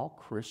 "Weren't all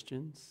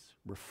Christians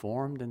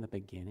Reformed in the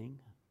beginning?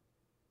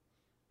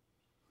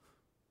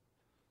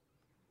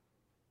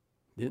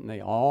 Didn't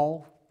they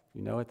all,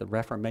 at the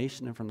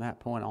Reformation and from that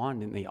point on,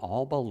 didn't they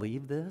all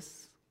believe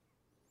this?"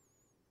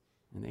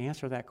 And the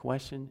answer to that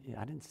question,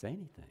 I didn't say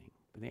anything,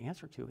 but the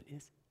answer to it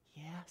is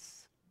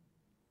yes.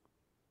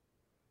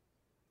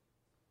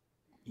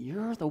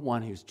 You're the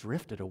one who's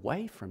drifted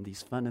away from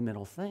these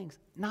fundamental things,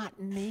 not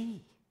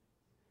me.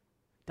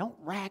 Don't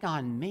rag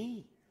on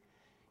me.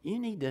 You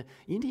need to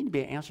be able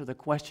to answer the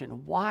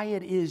question why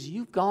it is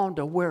you've gone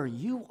to where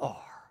you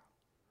are.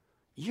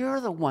 You're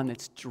the one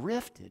that's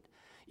drifted.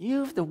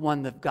 You're the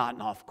one that's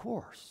gotten off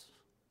course.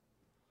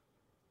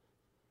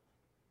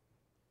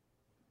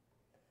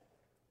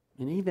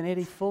 And even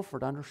Eddie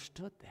Fulford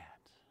understood that.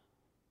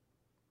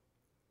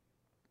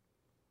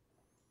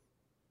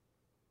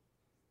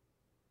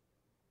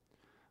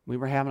 We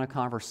were having a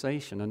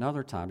conversation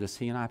another time, just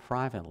he and I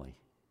privately,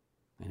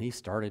 and he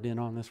started in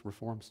on this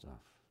reform stuff.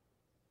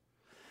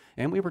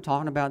 And we were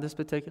talking about this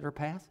particular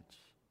passage.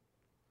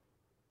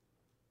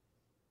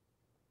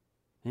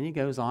 And he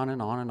goes on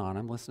and on and on.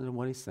 I'm listening to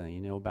what he's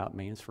saying, about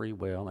man's free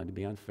will and to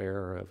be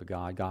unfair of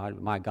God.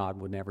 My God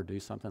would never do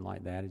something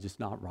like that. It's just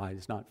not right.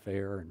 It's not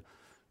fair, and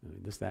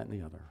this, that, and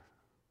the other.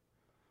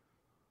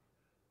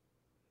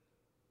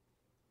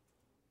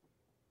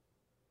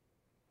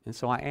 And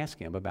so I asked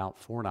him about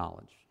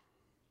foreknowledge.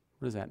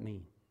 What does that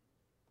mean?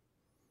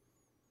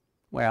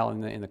 Well,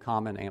 in the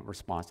common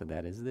response to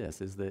that is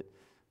that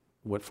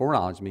what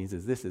foreknowledge means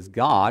is this is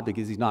God,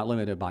 because he's not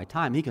limited by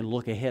time. He can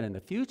look ahead in the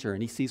future,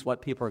 and he sees what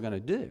people are going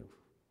to do.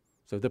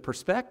 So the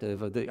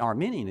perspective of the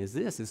Arminian is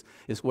this,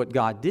 is what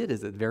God did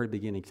is at the very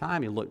beginning of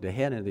time, he looked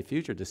ahead into the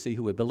future to see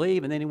who would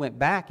believe, and then he went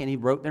back and he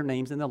wrote their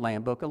names in the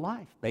Lamb Book of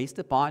Life, based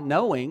upon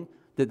knowing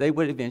that they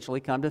would eventually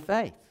come to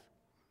faith,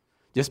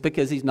 just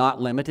because he's not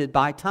limited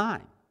by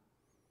time.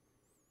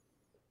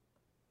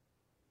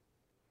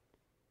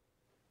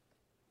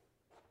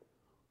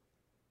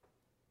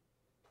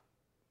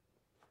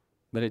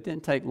 But it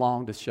didn't take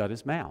long to shut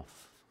his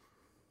mouth,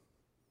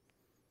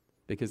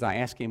 because I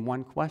asked him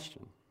one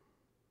question.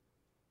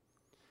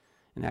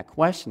 And that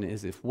question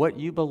is, if what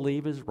you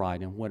believe is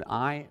right and what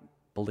I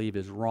believe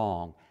is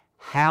wrong,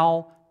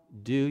 how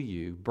do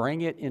you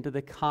bring it into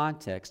the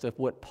context of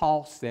what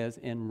Paul says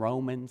in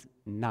Romans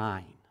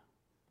 9?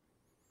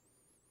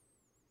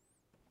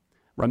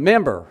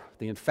 Remember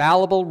the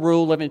infallible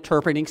rule of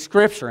interpreting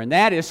Scripture, and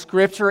that is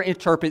Scripture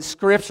interprets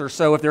Scripture.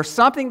 So if there's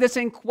something that's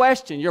in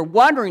question you're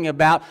wondering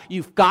about,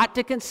 you've got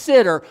to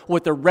consider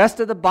what the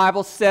rest of the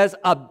Bible says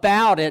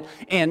about it,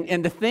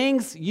 and the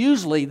things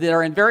usually that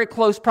are in very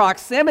close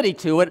proximity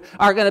to it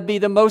are going to be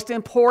the most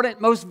important,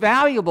 most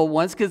valuable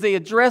ones, because they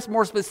address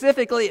more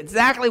specifically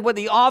exactly what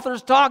the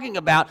author's talking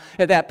about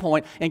at that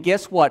point. And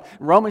guess what?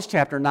 Romans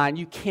chapter 9,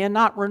 you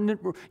cannot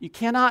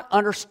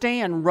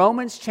understand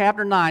Romans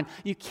chapter 9.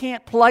 You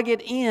can't plug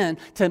it in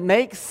to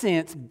make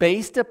sense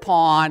based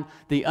upon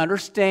the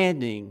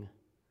understanding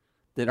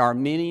that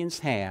Arminians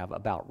have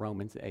about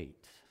Romans 8.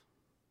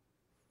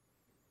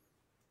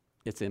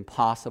 It's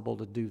impossible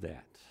to do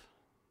that.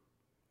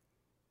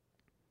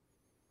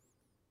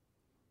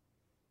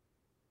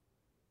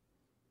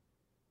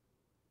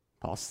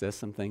 Paul says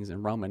some things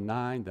in Romans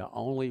 9. The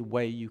only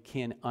way you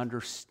can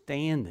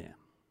understand them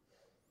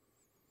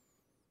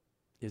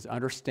is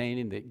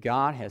understanding that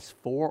God has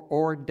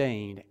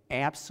foreordained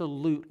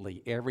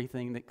absolutely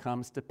everything that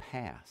comes to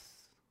pass.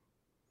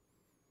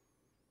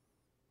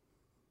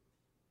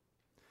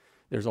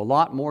 There's a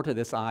lot more to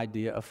this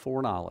idea of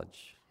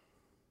foreknowledge.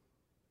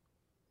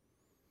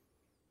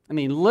 I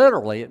mean,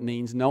 literally, it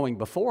means knowing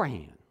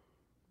beforehand.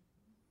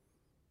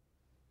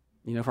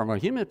 From a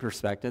human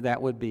perspective, that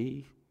would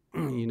be,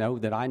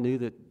 that I knew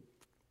that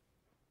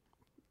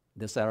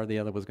this, that, or the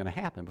other was going to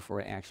happen before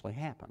it actually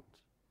happened.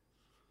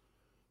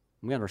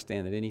 We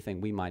understand that anything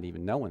we might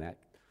even know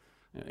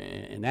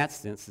in that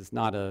sense is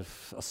not a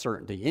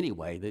certainty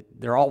anyway,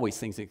 that there are always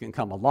things that can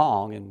come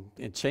along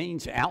and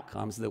change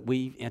outcomes that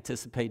we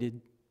anticipated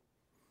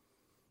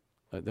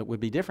that would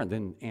be different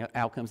than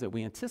outcomes that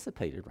we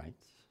anticipated, right?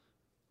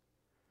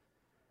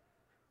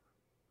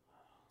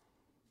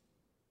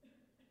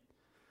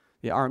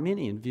 The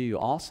Arminian view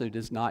also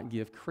does not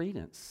give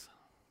credence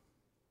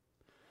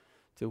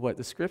to what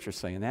the Scriptures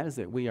say, and that is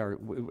that we are,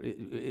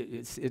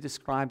 it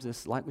describes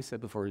us, like we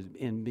said before,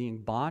 in being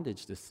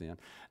bondage to sin,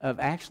 of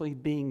actually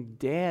being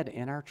dead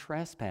in our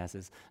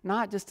trespasses,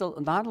 not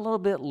a little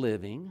bit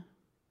living.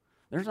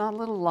 There's not a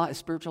little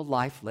spiritual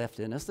life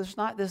left in us. There's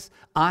not this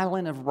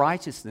island of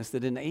righteousness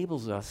that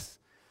enables us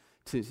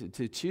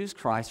to choose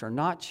Christ or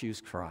not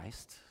choose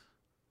Christ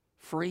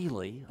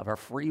freely, of our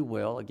free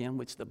will, again,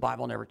 which the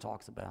Bible never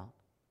talks about.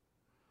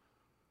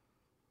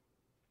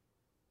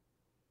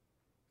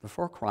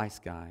 Before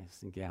Christ, guys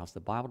and gals, the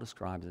Bible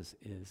describes us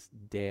as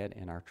dead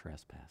in our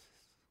trespasses.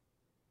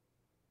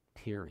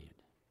 Period.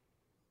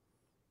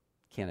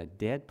 Can a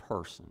dead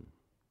person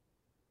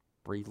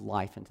breathe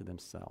life into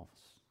themselves?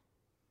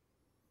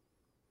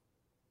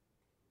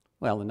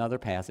 Well, another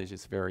passage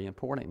that's very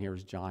important here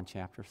is John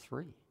chapter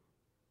 3.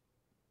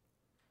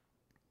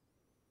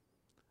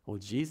 Well,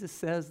 Jesus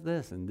says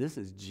this, and this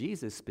is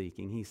Jesus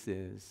speaking. He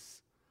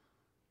says,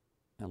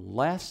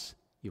 unless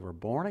you are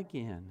born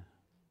again,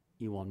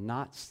 you will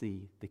not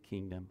see the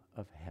kingdom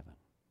of heaven.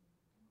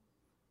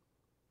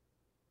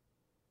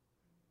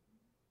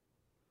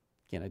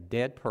 Can a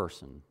dead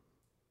person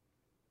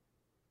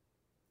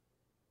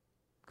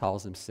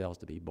cause themselves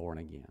to be born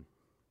again?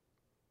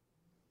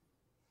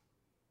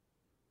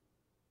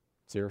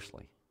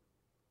 Seriously.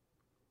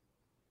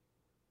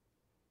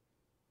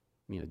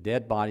 I mean, a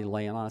dead body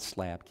laying on a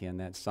slab, can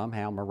that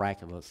somehow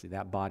miraculously,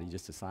 that body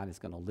just decide it's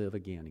going to live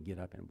again and get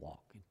up and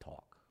walk and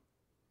talk?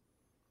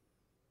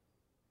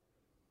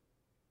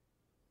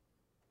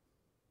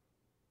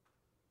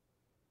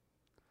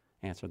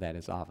 Answer to that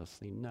is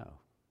obviously no.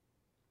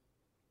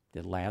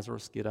 Did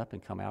Lazarus get up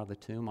and come out of the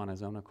tomb on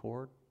his own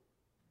accord?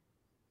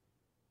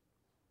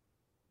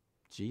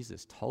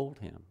 Jesus told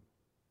him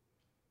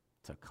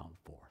to come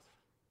forth.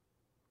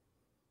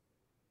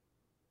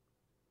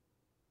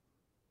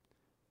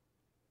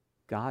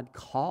 God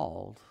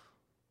called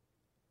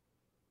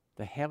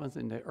the heavens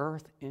and the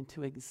earth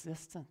into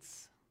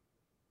existence.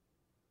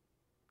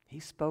 He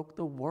spoke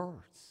the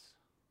words.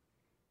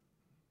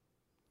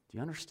 Do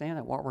you understand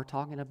that what we're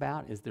talking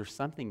about is there's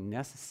something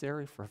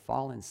necessary for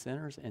fallen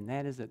sinners, and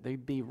that is that they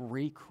be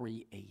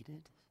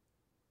recreated,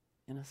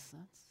 in a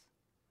sense?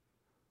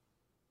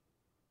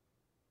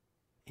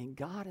 And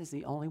God is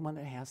the only one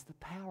that has the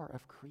power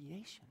of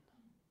creation.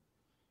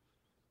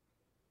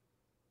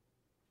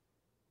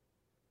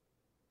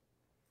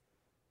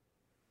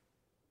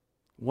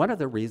 One of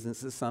the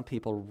reasons that some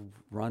people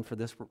run from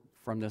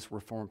this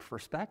Reformed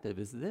perspective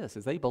is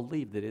they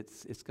believe that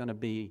it's going to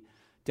be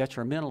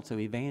detrimental to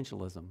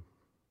evangelism.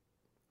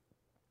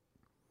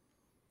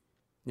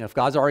 You know, if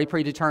God's already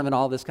predetermined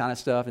all this kind of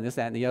stuff and this,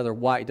 that, and the other,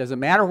 why? It doesn't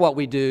matter what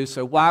we do,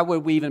 so why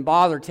would we even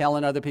bother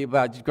telling other people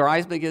about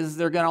Christ? Because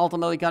they're going to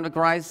ultimately come to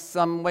Christ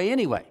some way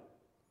anyway.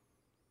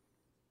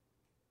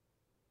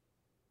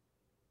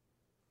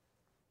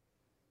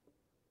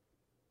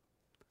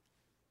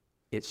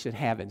 It should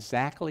have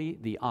exactly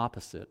the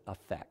opposite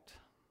effect.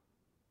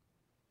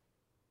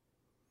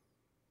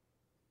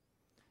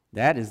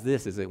 That is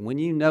that when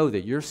you know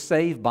that you're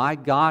saved by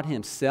God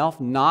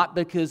Himself, not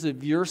because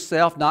of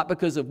yourself, not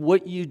because of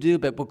what you do,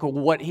 but because of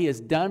what He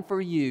has done for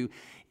you,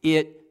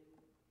 it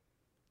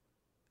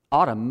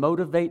ought to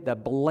motivate the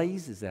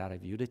blazes out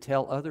of you to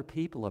tell other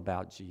people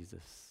about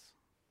Jesus.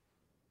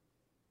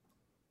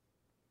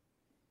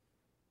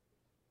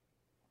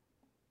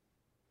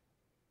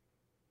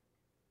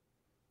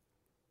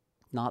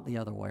 Not the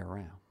other way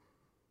around.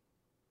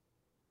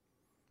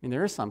 And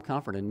there is some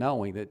comfort in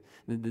knowing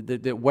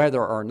that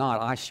whether or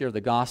not I share the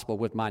gospel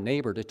with my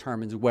neighbor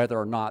determines whether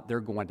or not they're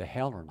going to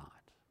hell or not.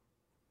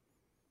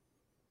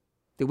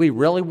 Do we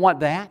really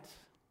want that?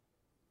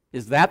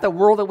 Is that the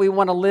world that we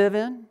want to live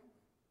in?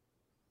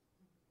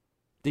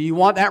 Do you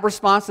want that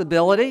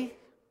responsibility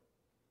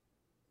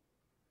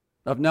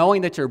of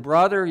knowing that your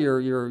brother,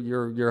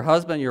 your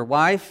husband, your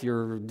wife,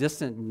 your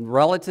distant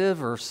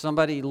relative, or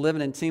somebody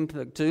living in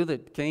Timbuktu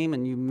that came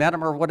and you met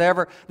them or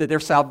whatever, that their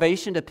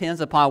salvation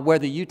depends upon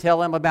whether you tell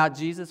them about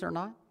Jesus or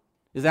not?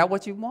 Is that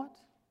what you want?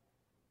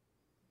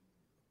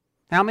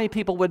 How many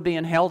people would be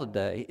in hell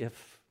today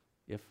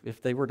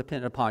if they were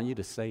dependent upon you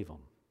to save them?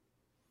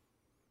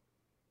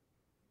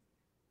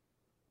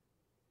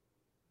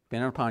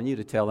 Dependent upon you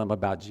to tell them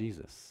about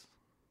Jesus.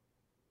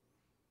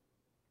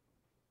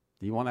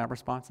 Do you want that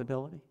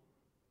responsibility?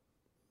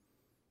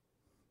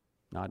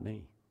 Not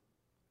me.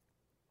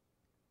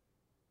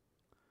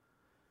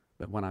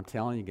 But when I'm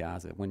telling you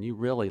guys that when you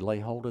really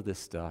lay hold of this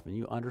stuff and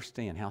you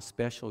understand how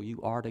special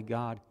you are to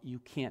God, you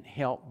can't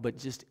help but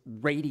just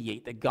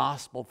radiate the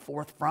gospel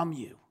forth from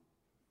you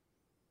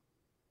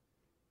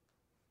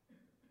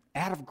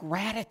out of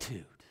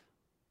gratitude.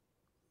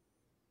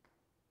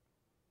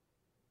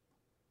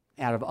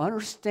 Out of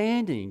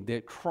understanding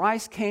that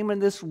Christ came in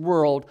this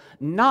world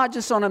not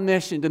just on a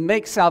mission to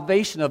make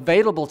salvation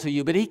available to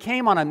you, but He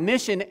came on a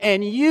mission,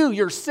 and you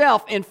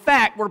yourself, in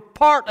fact, were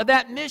part of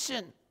that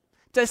mission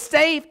to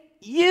save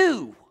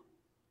you.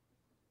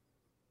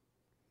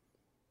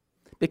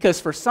 Because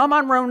for some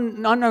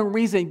unknown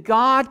reason,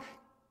 God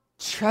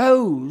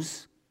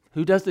chose.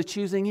 Who does the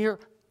choosing here?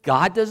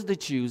 God does the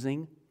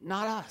choosing,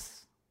 not us.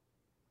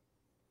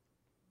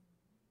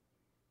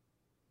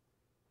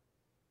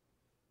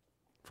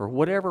 For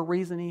whatever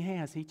reason He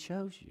has, He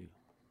chose you.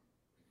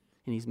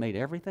 And He's made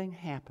everything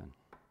happen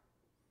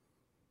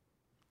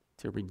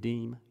to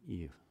redeem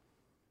you.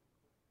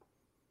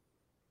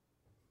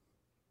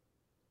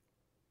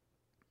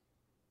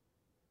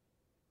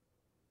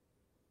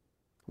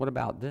 What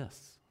about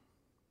this?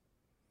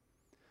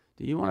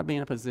 Do you want to be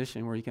in a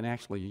position where you can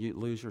actually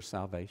lose your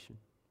salvation?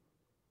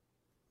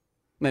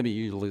 Maybe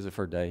you lose it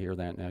for a day here or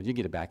that. Now you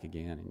get it back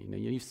again,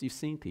 and you've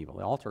seen people.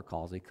 The altar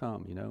calls, they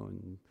come,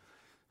 and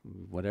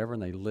whatever,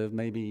 and they live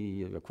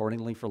maybe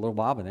accordingly for a little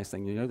while, but next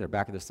thing you know, they're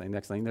back at the same.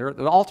 Next thing, they're at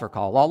the altar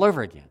call all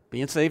over again,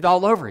 being saved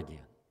all over again.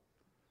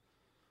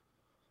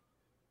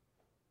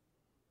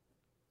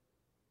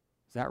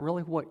 Is that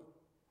really what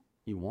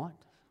you want?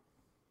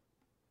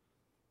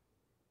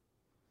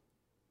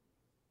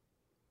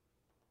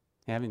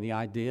 Having the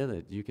idea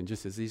that you can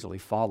just as easily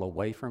fall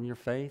away from your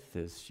faith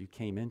as you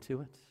came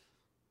into it?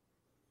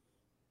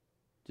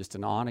 Just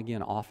an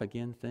on-again,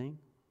 off-again thing?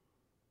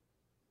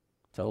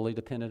 Totally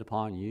dependent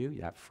upon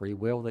you, that free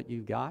will that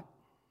you've got?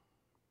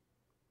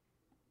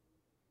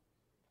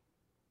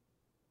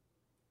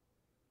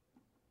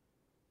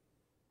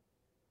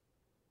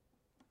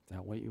 Is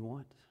that what you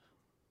want?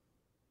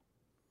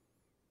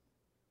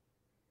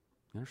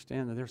 You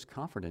understand that there's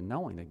comfort in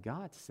knowing that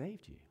God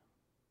saved you.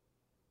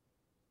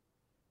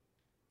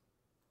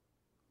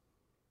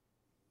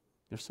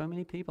 There's so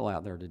many people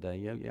out there today,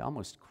 you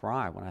almost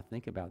cry when I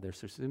think about this.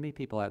 There's so many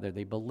people out there,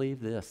 they believe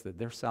this, that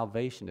their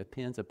salvation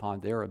depends upon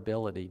their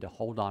ability to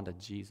hold on to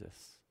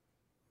Jesus.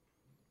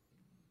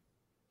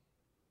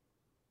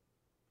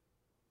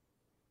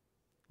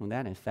 when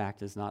that, in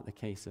fact, is not the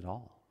case at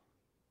all.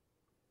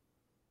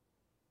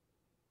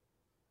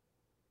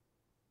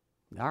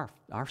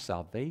 Our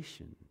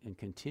salvation and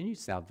continued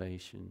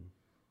salvation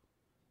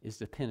is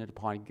dependent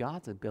upon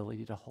God's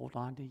ability to hold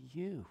on to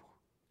you.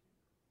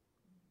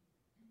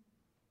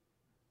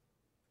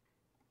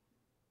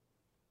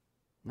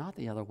 Not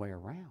the other way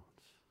around.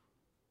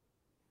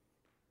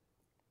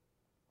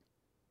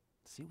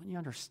 See, when you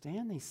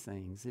understand these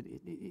things,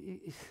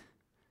 it's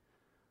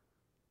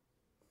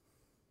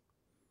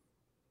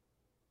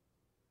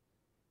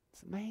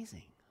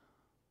amazing.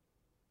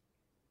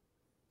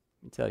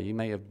 I tell you, you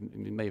may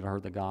have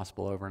heard the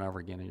gospel over and over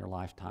again in your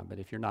lifetime, but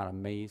if you're not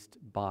amazed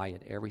by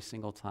it every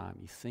single time,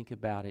 you think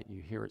about it,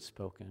 you hear it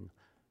spoken,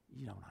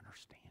 you don't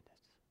understand it.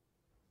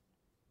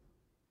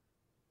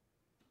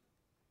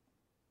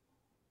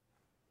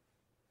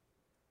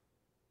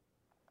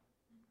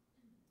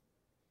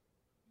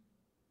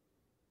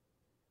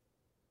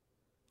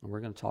 And we're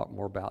going to talk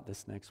more about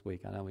this next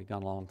week. I know we've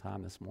gone a long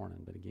time this morning,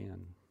 but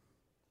again,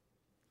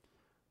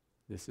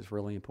 this is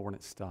really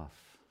important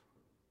stuff.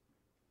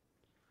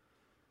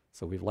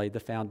 So we've laid the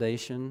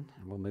foundation,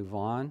 and we'll move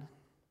on.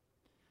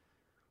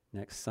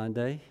 Next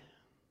Sunday,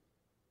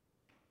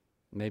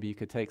 maybe you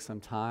could take some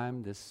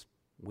time this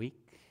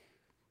week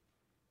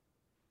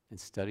and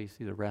study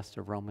through the rest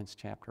of Romans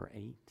chapter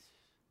 8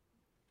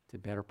 to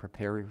better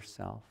prepare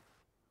yourself.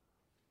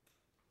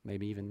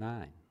 Maybe even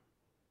 9.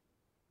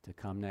 To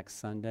come next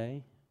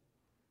Sunday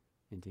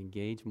and to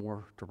engage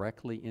more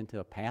directly into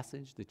a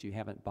passage that you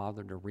haven't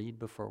bothered to read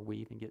before we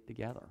even get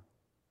together.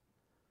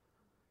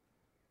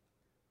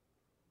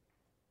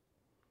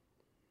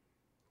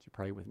 Would you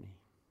pray with me?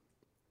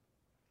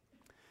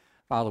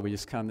 Father, we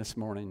just come this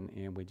morning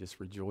and we just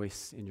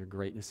rejoice in your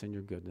greatness and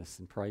your goodness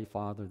and pray,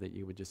 Father, that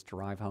you would just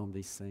drive home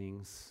these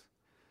things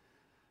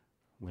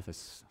with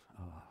us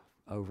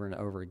over and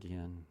over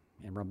again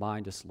and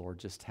remind us, Lord,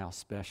 just how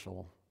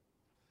special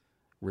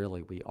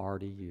really we are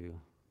to you.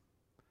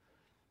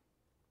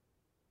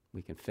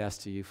 We confess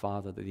to you,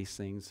 Father, that these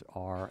things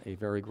are a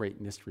very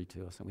great mystery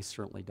to us, and we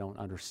certainly don't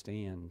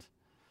understand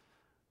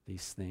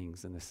these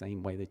things in the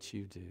same way that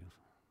you do.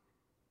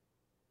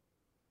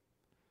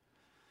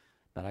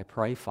 But I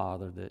pray,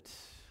 Father, that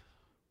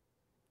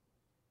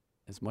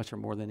as much or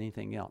more than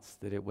anything else,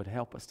 that it would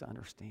help us to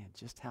understand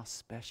just how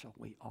special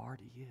we are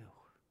to you.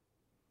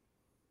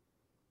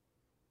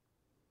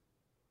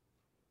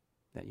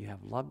 That you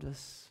have loved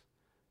us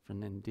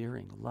from an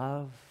endearing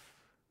love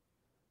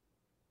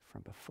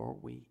from before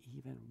we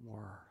even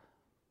were.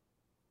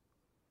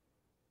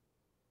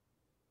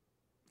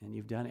 And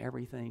you've done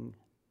everything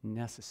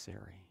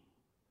necessary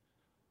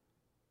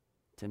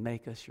to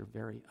make us your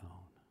very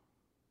own.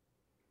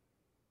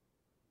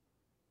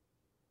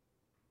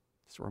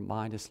 So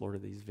remind us, Lord,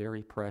 of these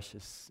very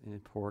precious and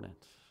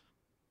important,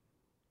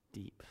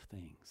 deep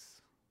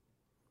things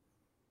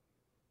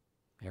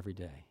every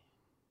day.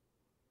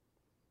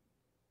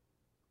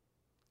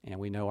 And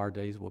we know our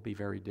days will be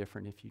very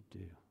different if you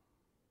do.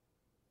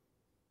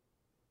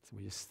 So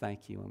we just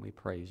thank you and we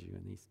praise you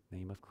in the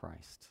name of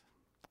Christ.